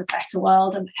world, a better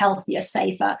world, a healthier,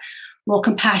 safer, more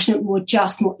compassionate, more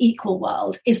just, more equal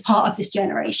world is part of this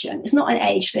generation. It's not an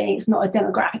age thing. It's not a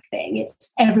demographic thing.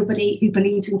 It's everybody who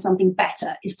believes in something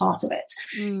better is part of it.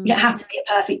 You don't have to be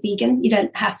a perfect vegan. You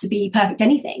don't have to be perfect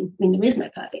anything. I mean, there is no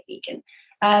perfect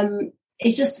vegan.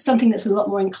 It's just something that's a lot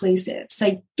more inclusive.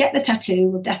 So get the tattoo.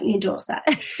 We'll definitely endorse that.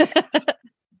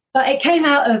 But it came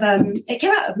out of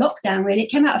lockdown, really. It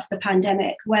came out of the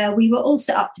pandemic, where we were all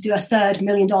set up to do a $3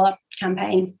 million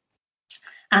campaign.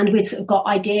 And we'd sort of got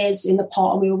ideas in the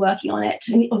pot and we were working on it.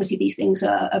 And obviously these things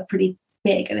are pretty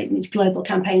big. I mean, these global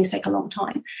campaigns take a long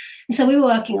time. And so we were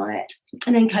working on it.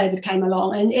 And then COVID came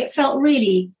along and it felt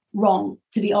really wrong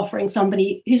to be offering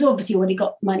somebody who's obviously already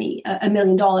got money $1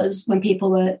 million when people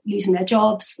were losing their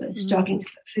jobs, were struggling to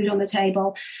put food on the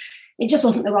table. It just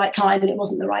wasn't the right time and it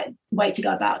wasn't the right way to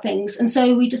go about things. And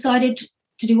so we decided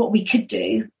to do what we could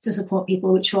do to support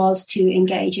people, which was to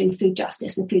engage in food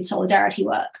justice and food solidarity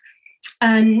work.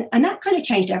 And that kind of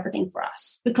changed everything for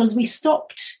us, because we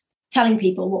stopped telling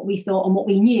people what we thought and what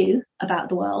we knew about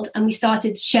the world. And we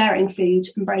started sharing food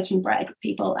and breaking bread with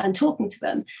people and talking to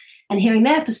them and hearing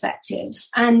their perspectives.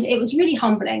 And it was really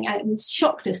humbling, and it was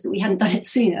shocked us that we hadn't done it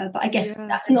sooner. But I guess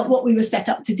that's not what we were set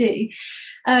up to do.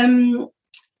 And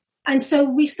so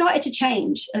we started to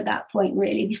change at that point,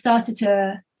 really. We started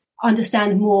to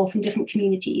understand more from different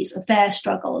communities of their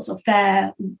struggles, of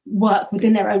their work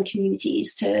within their own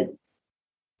communities to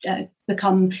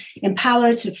become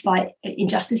empowered to fight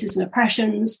injustices and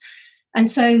oppressions. And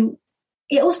so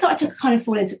it all started to kind of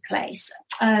fall into place.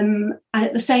 And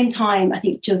at the same time, I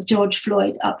think George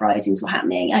Floyd uprisings were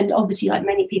happening. And obviously, like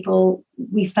many people,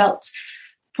 we felt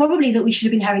probably that we should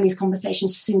have been having these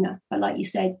conversations sooner. But like you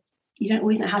said, you don't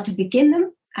always know how to begin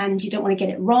them, and you don't want to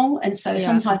get it wrong. And so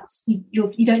sometimes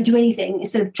you don't do anything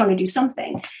instead of trying to do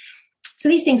something. So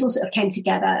these things all sort of came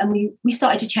together, and we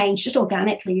started to change just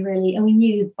organically, really. And we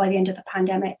knew by the end of the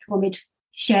pandemic, when we'd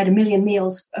shared 1 million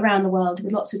meals around the world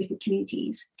with lots of different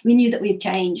communities, we knew that we had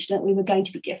changed, that we were going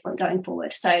to be different going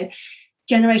forward. So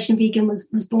Generation Vegan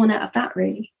was born out of that,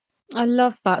 really. I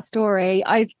love that story.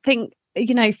 I think,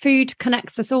 food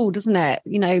connects us all, doesn't it?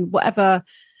 Whatever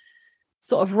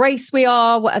sort of race we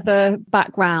are, whatever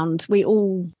background, we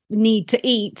all need to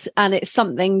eat, and it's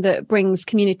something that brings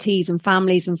communities and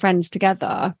families and friends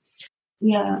together.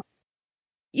 Yeah.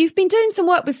 You've been doing some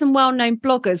work with some well-known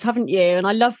bloggers, haven't you? And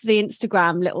I love the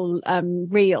Instagram little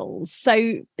reels.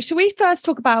 So should we first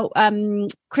talk about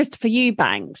Christopher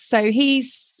Eubanks? So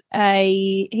he's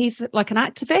like an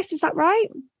activist, is that right?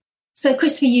 So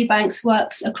Christopher Eubanks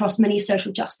works across many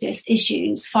social justice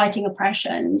issues, fighting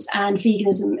oppressions, and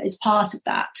veganism is part of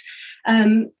that.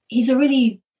 He's a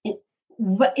really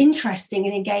interesting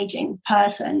and engaging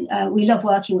person. We love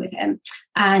working with him,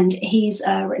 and he's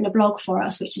written a blog for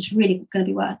us, which is really going to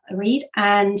be worth a read.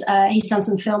 And he's done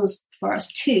some films for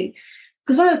us too.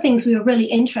 Because one of the things we were really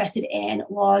interested in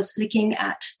was looking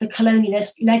at the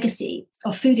colonialist legacy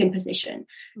of food imposition.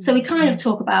 Mm-hmm. So we kind of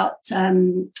talk about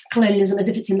colonialism as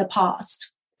if it's in the past,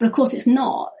 but of course it's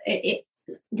not.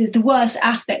 The worst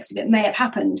aspects of it may have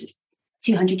happened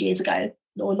 200 years ago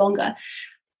or longer.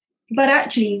 But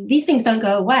actually, these things don't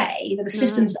go away. The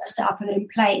systems that are set up and in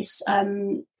place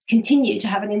continue to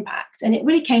have an impact. And it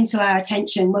really came to our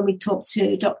attention when we talked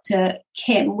to Dr.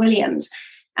 Kim Williams,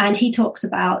 and he talks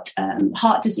about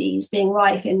heart disease being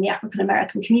rife in the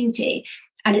African-American community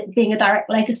and it being a direct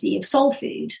legacy of soul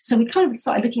food. So we kind of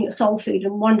started looking at soul food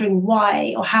and wondering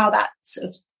why or how that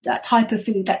type of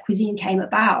food, that cuisine came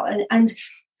about. And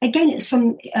again,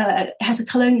 it has a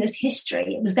colonialist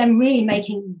history. It was them really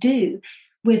making do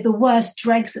with the worst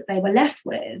dregs that they were left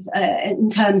with in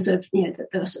terms of the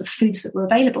sort of foods that were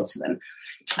available to them.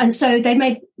 And so they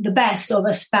made the best of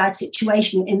a bad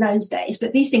situation in those days.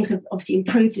 But these things have obviously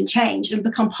improved and changed and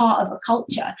become part of a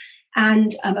culture.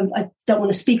 And I don't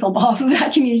want to speak on behalf of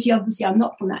that community. Obviously, I'm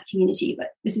not from that community, but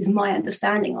this is my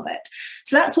understanding of it.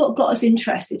 So that's what got us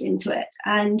interested into it.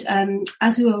 And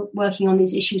as we were working on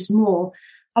these issues more,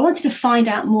 I wanted to find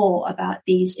out more about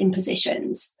these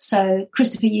impositions. So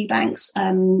Christopher Eubanks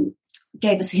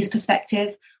gave us his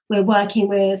perspective. We're working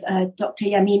with Dr.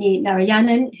 Yamini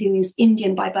Narayanan, who is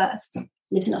Indian by birth,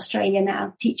 lives in Australia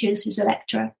now, teaches, who's a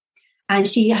lecturer. And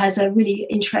she has a really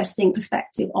interesting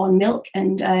perspective on milk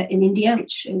and in India,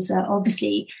 which is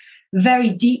obviously very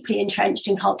deeply entrenched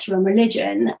in culture and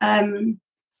religion,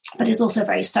 but is also a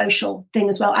very social thing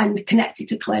as well, and connected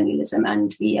to colonialism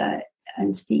and the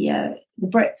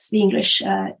Brits, the English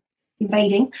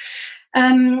invading.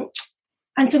 And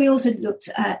so we also looked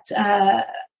at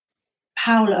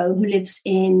Paulo, who lives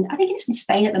in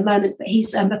Spain at the moment, but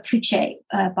he's Mapuche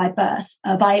by birth,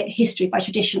 by history, by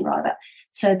tradition rather.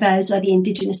 So those are the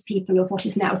indigenous people of what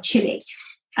is now Chile.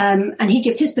 And he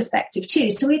gives his perspective too.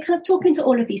 So we're kind of talking to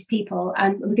all of these people,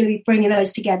 and we're going to be bringing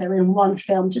those together in one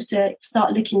film just to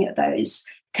start looking at those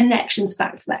connections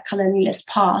back to that colonialist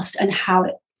past and how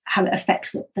it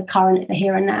affects the current, the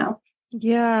here and now.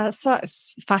 Yeah, so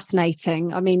it's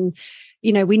fascinating. I mean,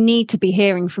 we need to be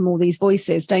hearing from all these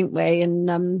voices, don't we?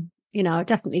 And, I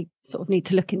definitely sort of need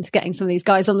to look into getting some of these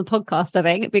guys on the podcast, I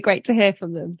think. It'd be great to hear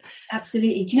from them.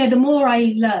 Absolutely. Do the more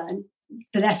I learn,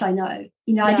 the less I know.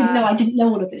 I didn't know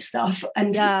all of this stuff.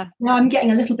 And now I'm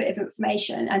getting a little bit of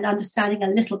information and understanding a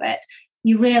little bit.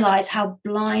 You realise how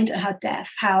blind and how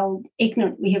deaf, how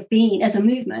ignorant we have been as a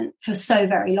movement for so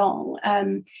very long.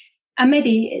 And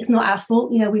maybe it's not our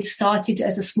fault. We've started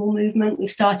as a small movement.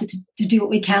 We've started to do what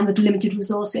we can with limited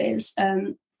resources.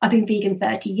 I've been vegan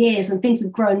 30 years and things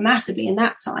have grown massively in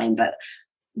that time. But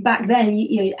back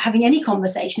then, having any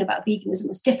conversation about veganism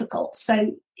was difficult.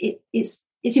 So it's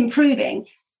improving.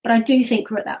 But I do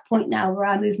think we're at that point now where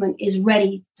our movement is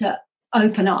ready to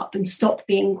open up and stop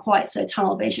being quite so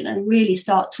tunnel vision and really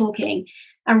start talking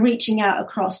and reaching out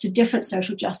across to different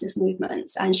social justice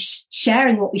movements and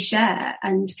sharing what we share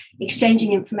and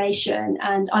exchanging information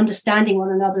and understanding one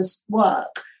another's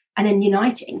work and then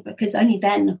uniting, because only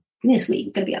then, goodness, we're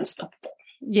going to be unstoppable.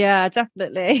 Yeah,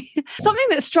 definitely. Something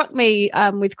that struck me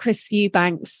with Chris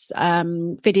Eubank's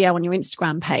video on your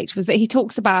Instagram page was that he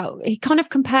kind of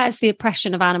compares the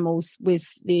oppression of animals with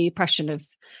the oppression of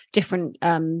different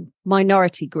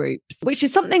minority groups, which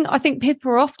is something I think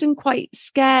people are often quite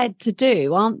scared to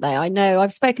do, aren't they? I know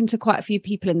I've spoken to quite a few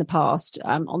people in the past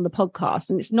on the podcast,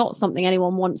 and it's not something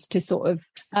anyone wants to sort of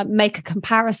make a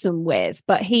comparison with,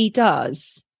 but he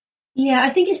does. Yeah, I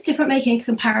think it's different making a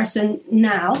comparison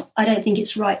now. I don't think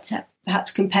it's right to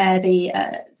perhaps compare the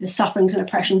sufferings and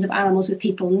oppressions of animals with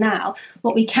people now.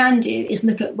 What we can do is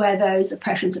look at where those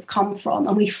oppressions have come from.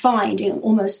 And we find in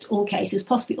almost all cases,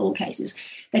 possibly all cases,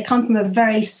 they come from a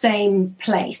very same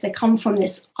place. They come from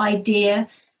this idea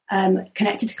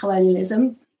connected to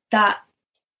colonialism that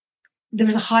there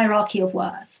is a hierarchy of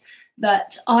worth,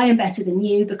 that I am better than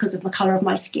you because of the colour of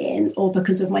my skin or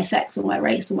because of my sex or my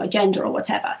race or my gender or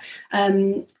whatever.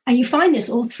 And you find this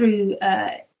all through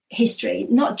history,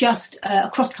 not just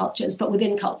across cultures, but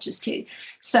within cultures too.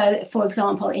 So, for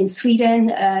example, in Sweden,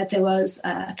 there was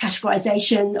a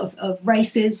categorization of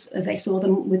races as they saw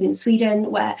them within Sweden,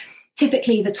 where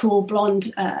typically the tall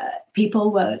blonde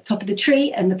people were top of the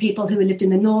tree and the people who lived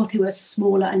in the north, who were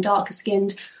smaller and darker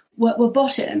skinned, were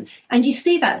bottom. And you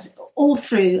see that all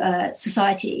through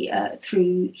society,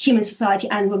 through human society,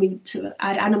 and when we sort of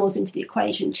add animals into the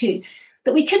equation too,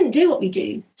 that we couldn't do what we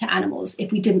do to animals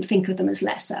if we didn't think of them as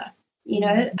lesser, you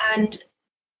know. And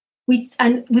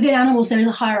within animals there is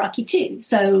a hierarchy too.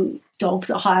 So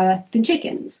dogs are higher than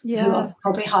chickens, who are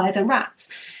probably higher than rats.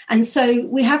 And so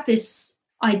we have this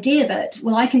idea that,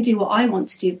 well, I can do what I want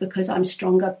to do because I'm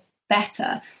stronger,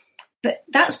 better. But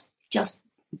that's just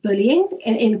bullying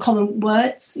in common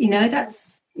words, you know.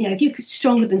 That's, you know, if you're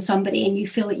stronger than somebody and you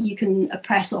feel that you can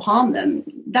oppress or harm them,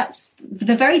 that's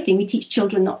the very thing we teach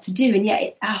children not to do. And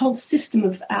yet our whole system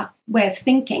of our way of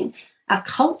thinking, our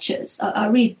cultures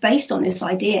are really based on this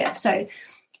idea. So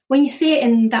when you see it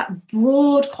in that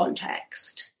broad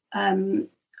context,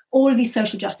 all of these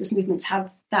social justice movements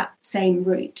have that same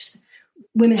root.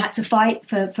 Women had to fight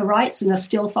for rights and are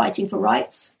still fighting for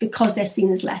rights because they're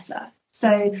seen as lesser.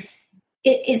 So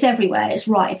it's everywhere, it's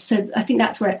rife. So I think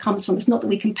that's where it comes from. It's not that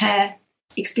we compare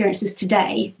experiences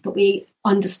today, but we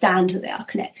understand that they are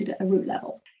connected at a root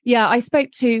level. Yeah, I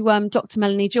spoke to Dr.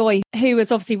 Melanie Joy, who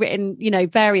has obviously written, you know,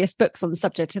 various books on the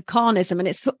subject of carnism, and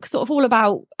it's sort of all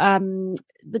about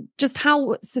just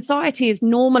how society has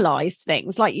normalised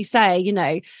things. Like you say, you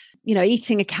know,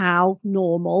 eating a cow,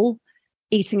 normal.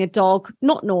 Eating a dog,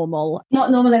 not normal.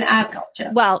 Not normal in our culture.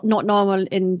 Well, not normal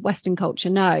in Western culture,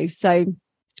 no. So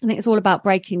I think it's all about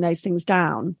breaking those things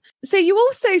down. So you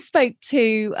also spoke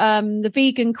to the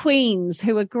vegan queens,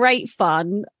 who are great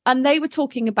fun, and they were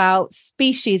talking about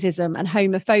speciesism and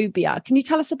homophobia. Can you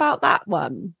tell us about that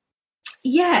one?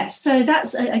 Yeah, so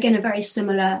that's, again, a very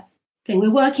similar thing.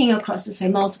 We're working across, as I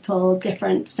say, multiple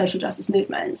different social justice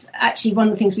movements. Actually, one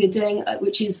of the things we're doing,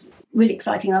 which is really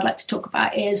exciting, I'd like to talk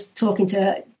about, is talking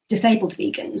to disabled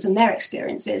vegans and their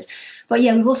experiences. But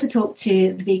yeah, we've also talked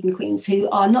to the vegan queens, who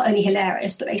are not only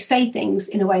hilarious, but they say things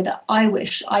in a way that I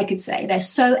wish I could say. They're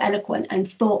so eloquent and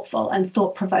thoughtful and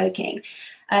thought-provoking.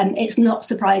 It's not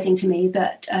surprising to me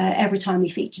that every time we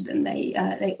feature them, they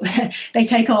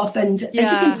take off, and they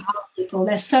just empower people.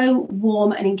 They're so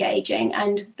warm and engaging,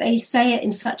 and they say it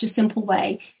in such a simple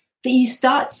way that you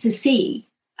start to see,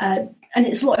 and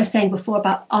it's what I was saying before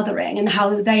about othering and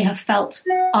how they have felt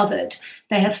othered.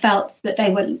 They have felt that they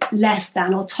were less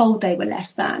than, or told they were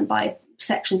less than, by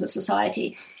sections of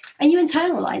society. And you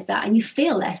internalize that and you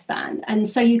feel less than. And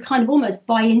so you kind of almost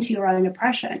buy into your own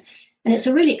oppression. And it's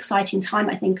a really exciting time,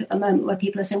 I think, at the moment, where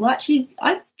people are saying, well, actually,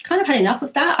 I've kind of had enough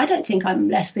of that. I don't think I'm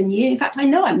less than you. In fact, I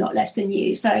know I'm not less than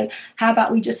you. So how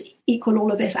about we just equal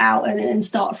all of this out and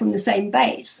start from the same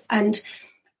base? And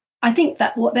I think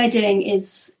that what they're doing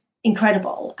is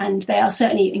incredible. And they are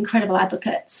certainly incredible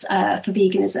advocates for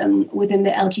veganism within the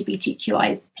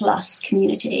LGBTQI plus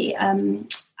community. And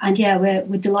yeah,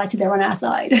 we're delighted they're on our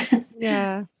side.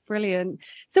 Yeah. Brilliant.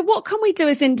 So what can we do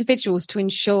as individuals to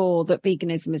ensure that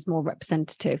veganism is more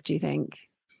representative, do you think?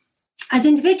 As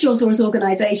individuals or as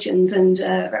organisations and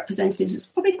representatives, it's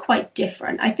probably quite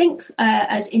different. I think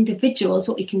as individuals,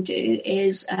 what we can do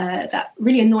is that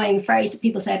really annoying phrase that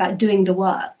people say about doing the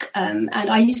work. And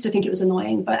I used to think it was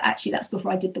annoying, but actually that's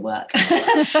before I did the work.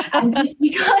 And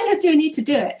you kind of do need to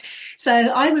do it. So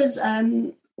I was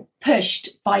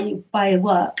pushed by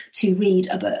work to read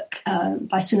a book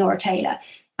by Sonora Taylor.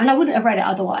 And I wouldn't have read it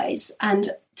otherwise.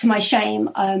 And to my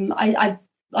shame, I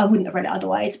wouldn't have read it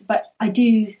otherwise. But I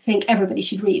do think everybody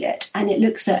should read it. And it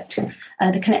looks at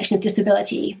the connection of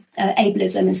disability,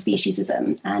 ableism and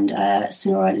speciesism. And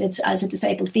Sonora lives as a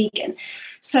disabled vegan.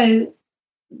 So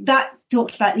that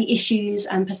talked about the issues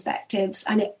and perspectives,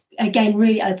 and it again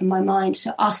really opened my mind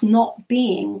to us not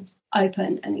being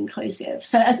open and inclusive.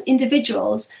 So as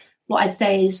individuals, what I'd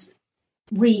say is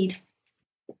read,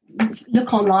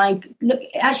 look online. Look,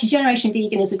 actually, Generation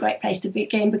Vegan is a great place to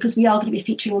begin, because we are going to be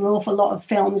featuring an awful lot of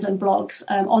films and blogs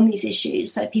on these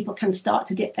issues, so people can start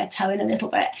to dip their toe in a little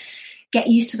bit, get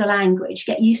used to the language,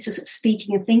 get used to sort of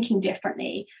speaking and thinking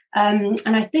differently. And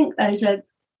I think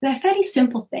they're fairly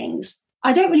simple things.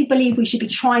 I don't really believe we should be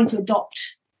trying to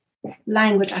adopt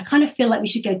language. I kind of feel like we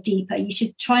should go deeper. You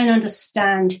should try and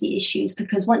understand the issues,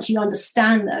 because once you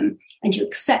understand them and you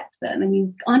accept them and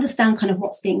you understand kind of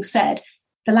what's being said,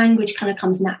 the language kind of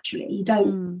comes naturally. You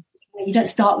don't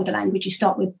start with the language, you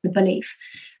start with the belief.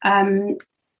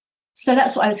 So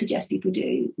that's what I would suggest people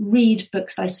do. Read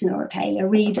books by Sonora Taylor,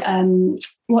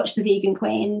 watch The Vegan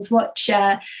Queens,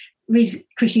 read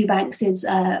Chris Eubanks's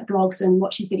blogs and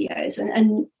watch his videos,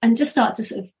 and just start to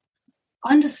sort of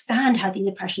understand how these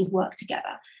oppressions work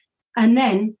together, and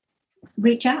then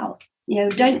reach out.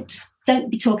 Don't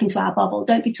be talking to our bubble.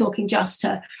 Don't be talking just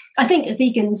to. I think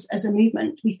vegans as a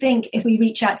movement, we think if we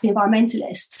reach out to the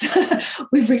environmentalists,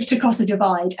 we've reached across a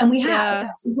divide, and we have. Yeah.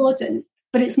 That's important,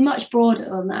 but it's much broader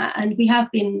than that, and we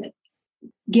have been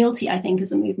guilty, I think,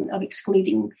 as a movement of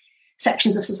excluding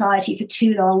sections of society for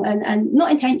too long, and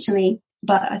not intentionally,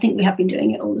 but I think we have been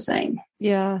doing it all the same.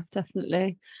 Yeah,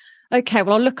 definitely. Okay,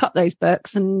 well, I'll look up those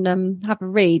books and have a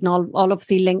read, and I'll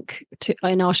obviously link to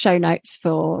in our show notes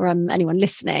for anyone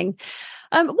listening.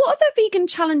 What are the vegan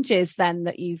challenges then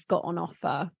that you've got on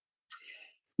offer?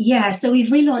 Yeah, so we've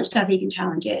relaunched our vegan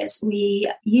challenges.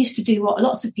 We used to do what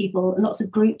lots of people, lots of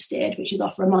groups did, which is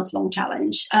offer a month-long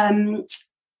challenge.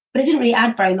 But it didn't really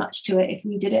add very much to it if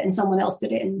we did it and someone else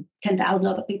did it and 10,000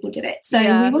 other people did it. So we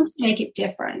wanted to make it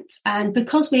different. And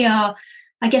because we are,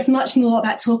 I guess, much more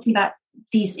about talking about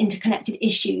these interconnected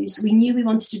issues, we knew we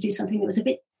wanted to do something that was a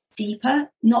bit deeper,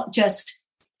 not just,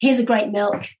 here's a great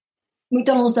milk,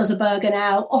 McDonald's does a burger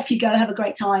now, off you go, have a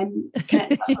great time,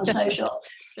 connect with us on social.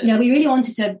 We really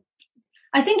wanted to,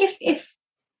 I think if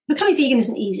becoming vegan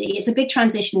isn't easy, it's a big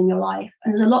transition in your life,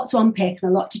 and there's a lot to unpick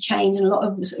and a lot to change and a lot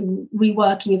of sort of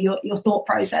reworking of your thought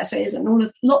processes,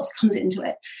 and lots comes into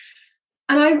it.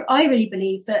 And I really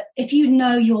believe that if you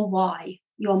know your why,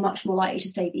 you're much more likely to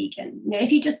stay vegan.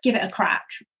 If you just give it a crack,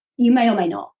 you may or may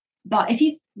not. But if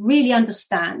you really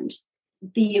understand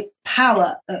the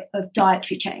power of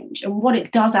dietary change and what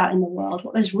it does out in the world,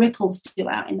 what those ripples do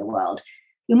out in the world,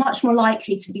 you're much more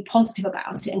likely to be positive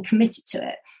about it and committed to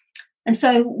it. And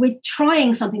so we're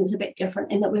trying something that's a bit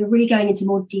different in that we're really going into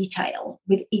more detail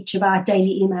with each of our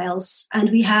daily emails. And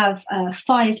we have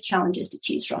 5 challenges to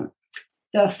choose from.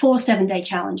 There are 4 7-day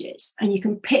challenges, and you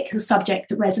can pick the subject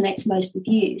that resonates most with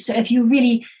you. So if you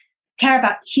really care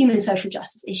about human social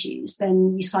justice issues,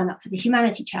 then you sign up for the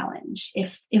Humanity Challenge.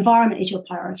 If environment is your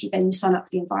priority, then you sign up for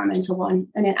the environmental one,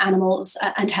 and then animals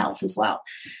and health as well.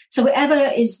 So whatever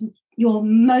is your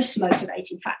most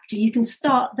motivating factor, you can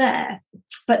start there.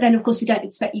 But then, of course, we don't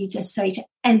expect you necessarily to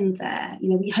end there.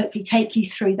 We hopefully take you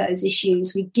through those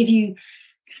issues. We give you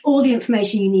all the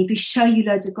information you need. We show you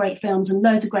loads of great films and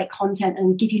loads of great content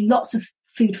and give you lots of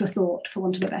food for thought, for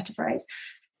want of a better phrase.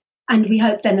 And we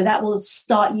hope then that will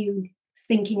start you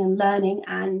thinking and learning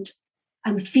and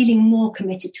feeling more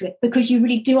committed to it, because you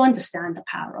really do understand the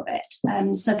power of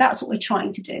it. So that's what we're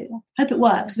trying to do. Hope it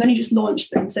works. We've only just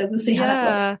launched them, so we'll see how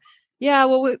that works. Yeah,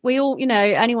 well, we all,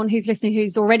 anyone who's listening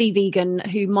who's already vegan,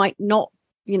 who might not,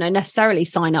 necessarily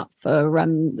sign up for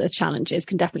the challenges,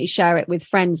 can definitely share it with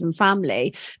friends and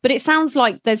family. But it sounds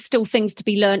like there's still things to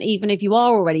be learned, even if you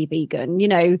are already vegan.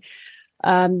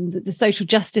 The social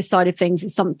justice side of things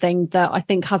is something that I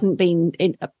think hasn't been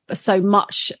so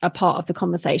much a part of the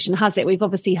conversation, has it? We've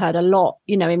obviously heard a lot,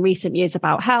 in recent years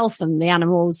about health and the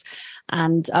animals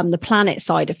and the planet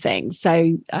side of things.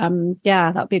 So,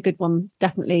 that'd be a good one,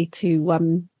 definitely,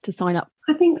 to sign up.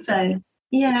 I think so.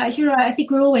 Yeah, you're right. I think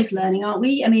we're always learning, aren't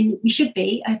we? I mean, we should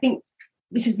be. I think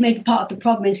this is maybe part of the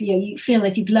problem is, you feel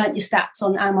if you've learnt your stats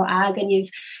on animal ag and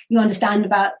you understand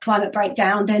about climate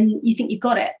breakdown, then you think you've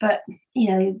got it. But,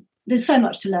 there's so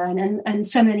much to learn and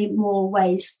so many more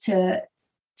ways to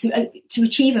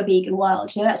achieve a vegan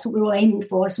world. That's what we're all aiming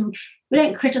for. So we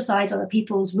don't criticize other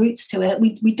people's routes to it.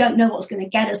 We don't know what's going to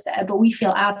get us there, but we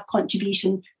feel our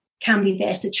contribution can be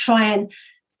this, to try and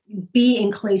be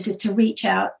inclusive, to reach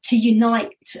out, to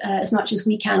unite as much as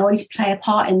we can, or at least play a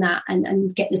part in that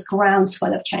and get this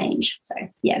groundswell of change. So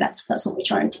yeah, that's what we're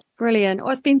trying to do. Brilliant.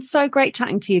 It's been so great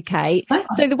chatting to you, Kate. Bye.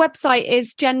 So the website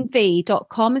is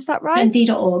genv.com, is that right?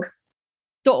 genv.org.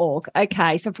 .org.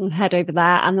 Okay, so everyone head over there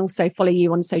and also follow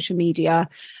you on social media.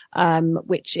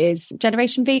 which is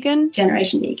Generation Vegan.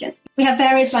 Generation Vegan. We have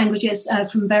various languages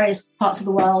from various parts of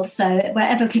the world. So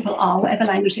wherever people are, whatever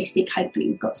language they speak, hopefully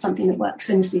we've got something that works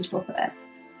and is suitable for them.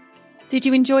 Did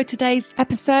you enjoy today's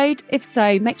episode? If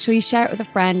so, make sure you share it with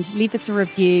a friend, leave us a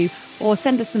review, or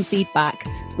send us some feedback.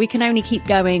 We can only keep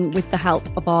going with the help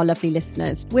of our lovely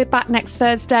listeners. We're back next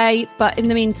Thursday, but in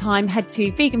the meantime, head to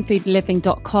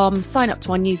veganfoodliving.com, sign up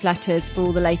to our newsletters for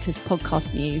all the latest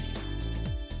podcast news.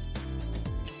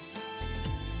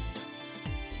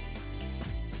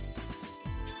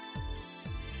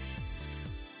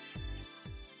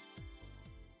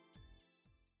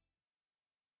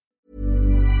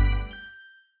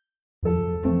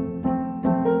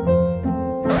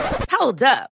 Hold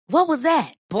up. What was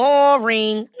that?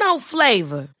 Boring. No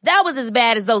flavor. That was as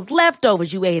bad as those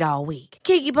leftovers you ate all week.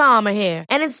 Keke Palmer here,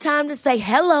 and it's time to say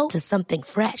hello to something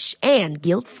fresh and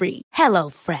guilt-free. Hello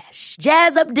Fresh.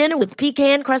 Jazz up dinner with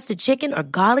pecan-crusted chicken or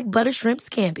garlic butter shrimp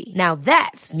scampi. Now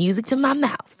that's music to my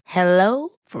mouth. Hello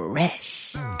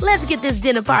Fresh. Let's get this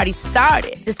dinner party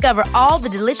started. Discover all the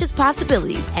delicious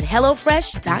possibilities at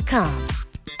hellofresh.com.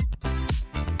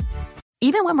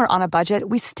 Even when we're on a budget,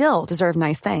 we still deserve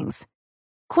nice things.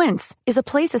 Quince is a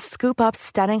place to scoop up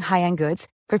stunning high-end goods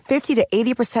for 50 to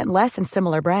 80% less than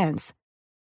similar brands.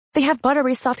 They have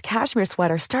buttery soft cashmere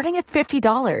sweaters starting at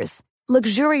 $50,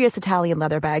 luxurious Italian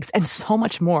leather bags, and so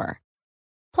much more.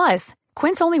 Plus,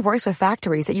 Quince only works with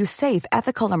factories that use safe,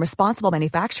 ethical, and responsible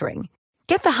manufacturing.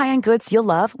 Get the high-end goods you'll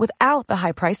love without the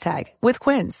high price tag with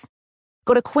Quince.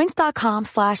 Go to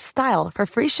quince.com/style for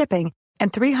free shipping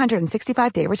and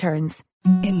 365-day returns.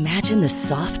 Imagine the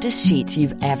softest sheets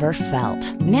you've ever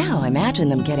felt. Now imagine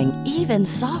them getting even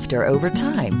softer over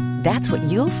time. That's what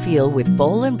you'll feel with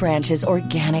Boll & Branch's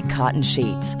organic cotton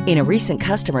sheets. In a recent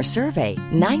customer survey,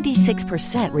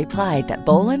 96% replied that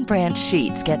Boll & Branch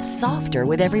sheets get softer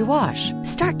with every wash.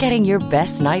 Start getting your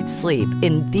best night's sleep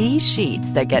in these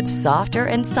sheets that get softer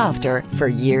and softer for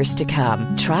years to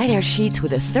come. Try their sheets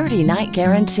with a 30-night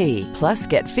guarantee. Plus,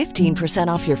 get 15%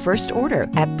 off your first order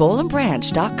at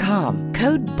bollandbranch.com.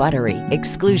 Code BUTTERY.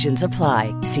 Exclusions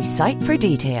apply. See site for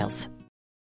details.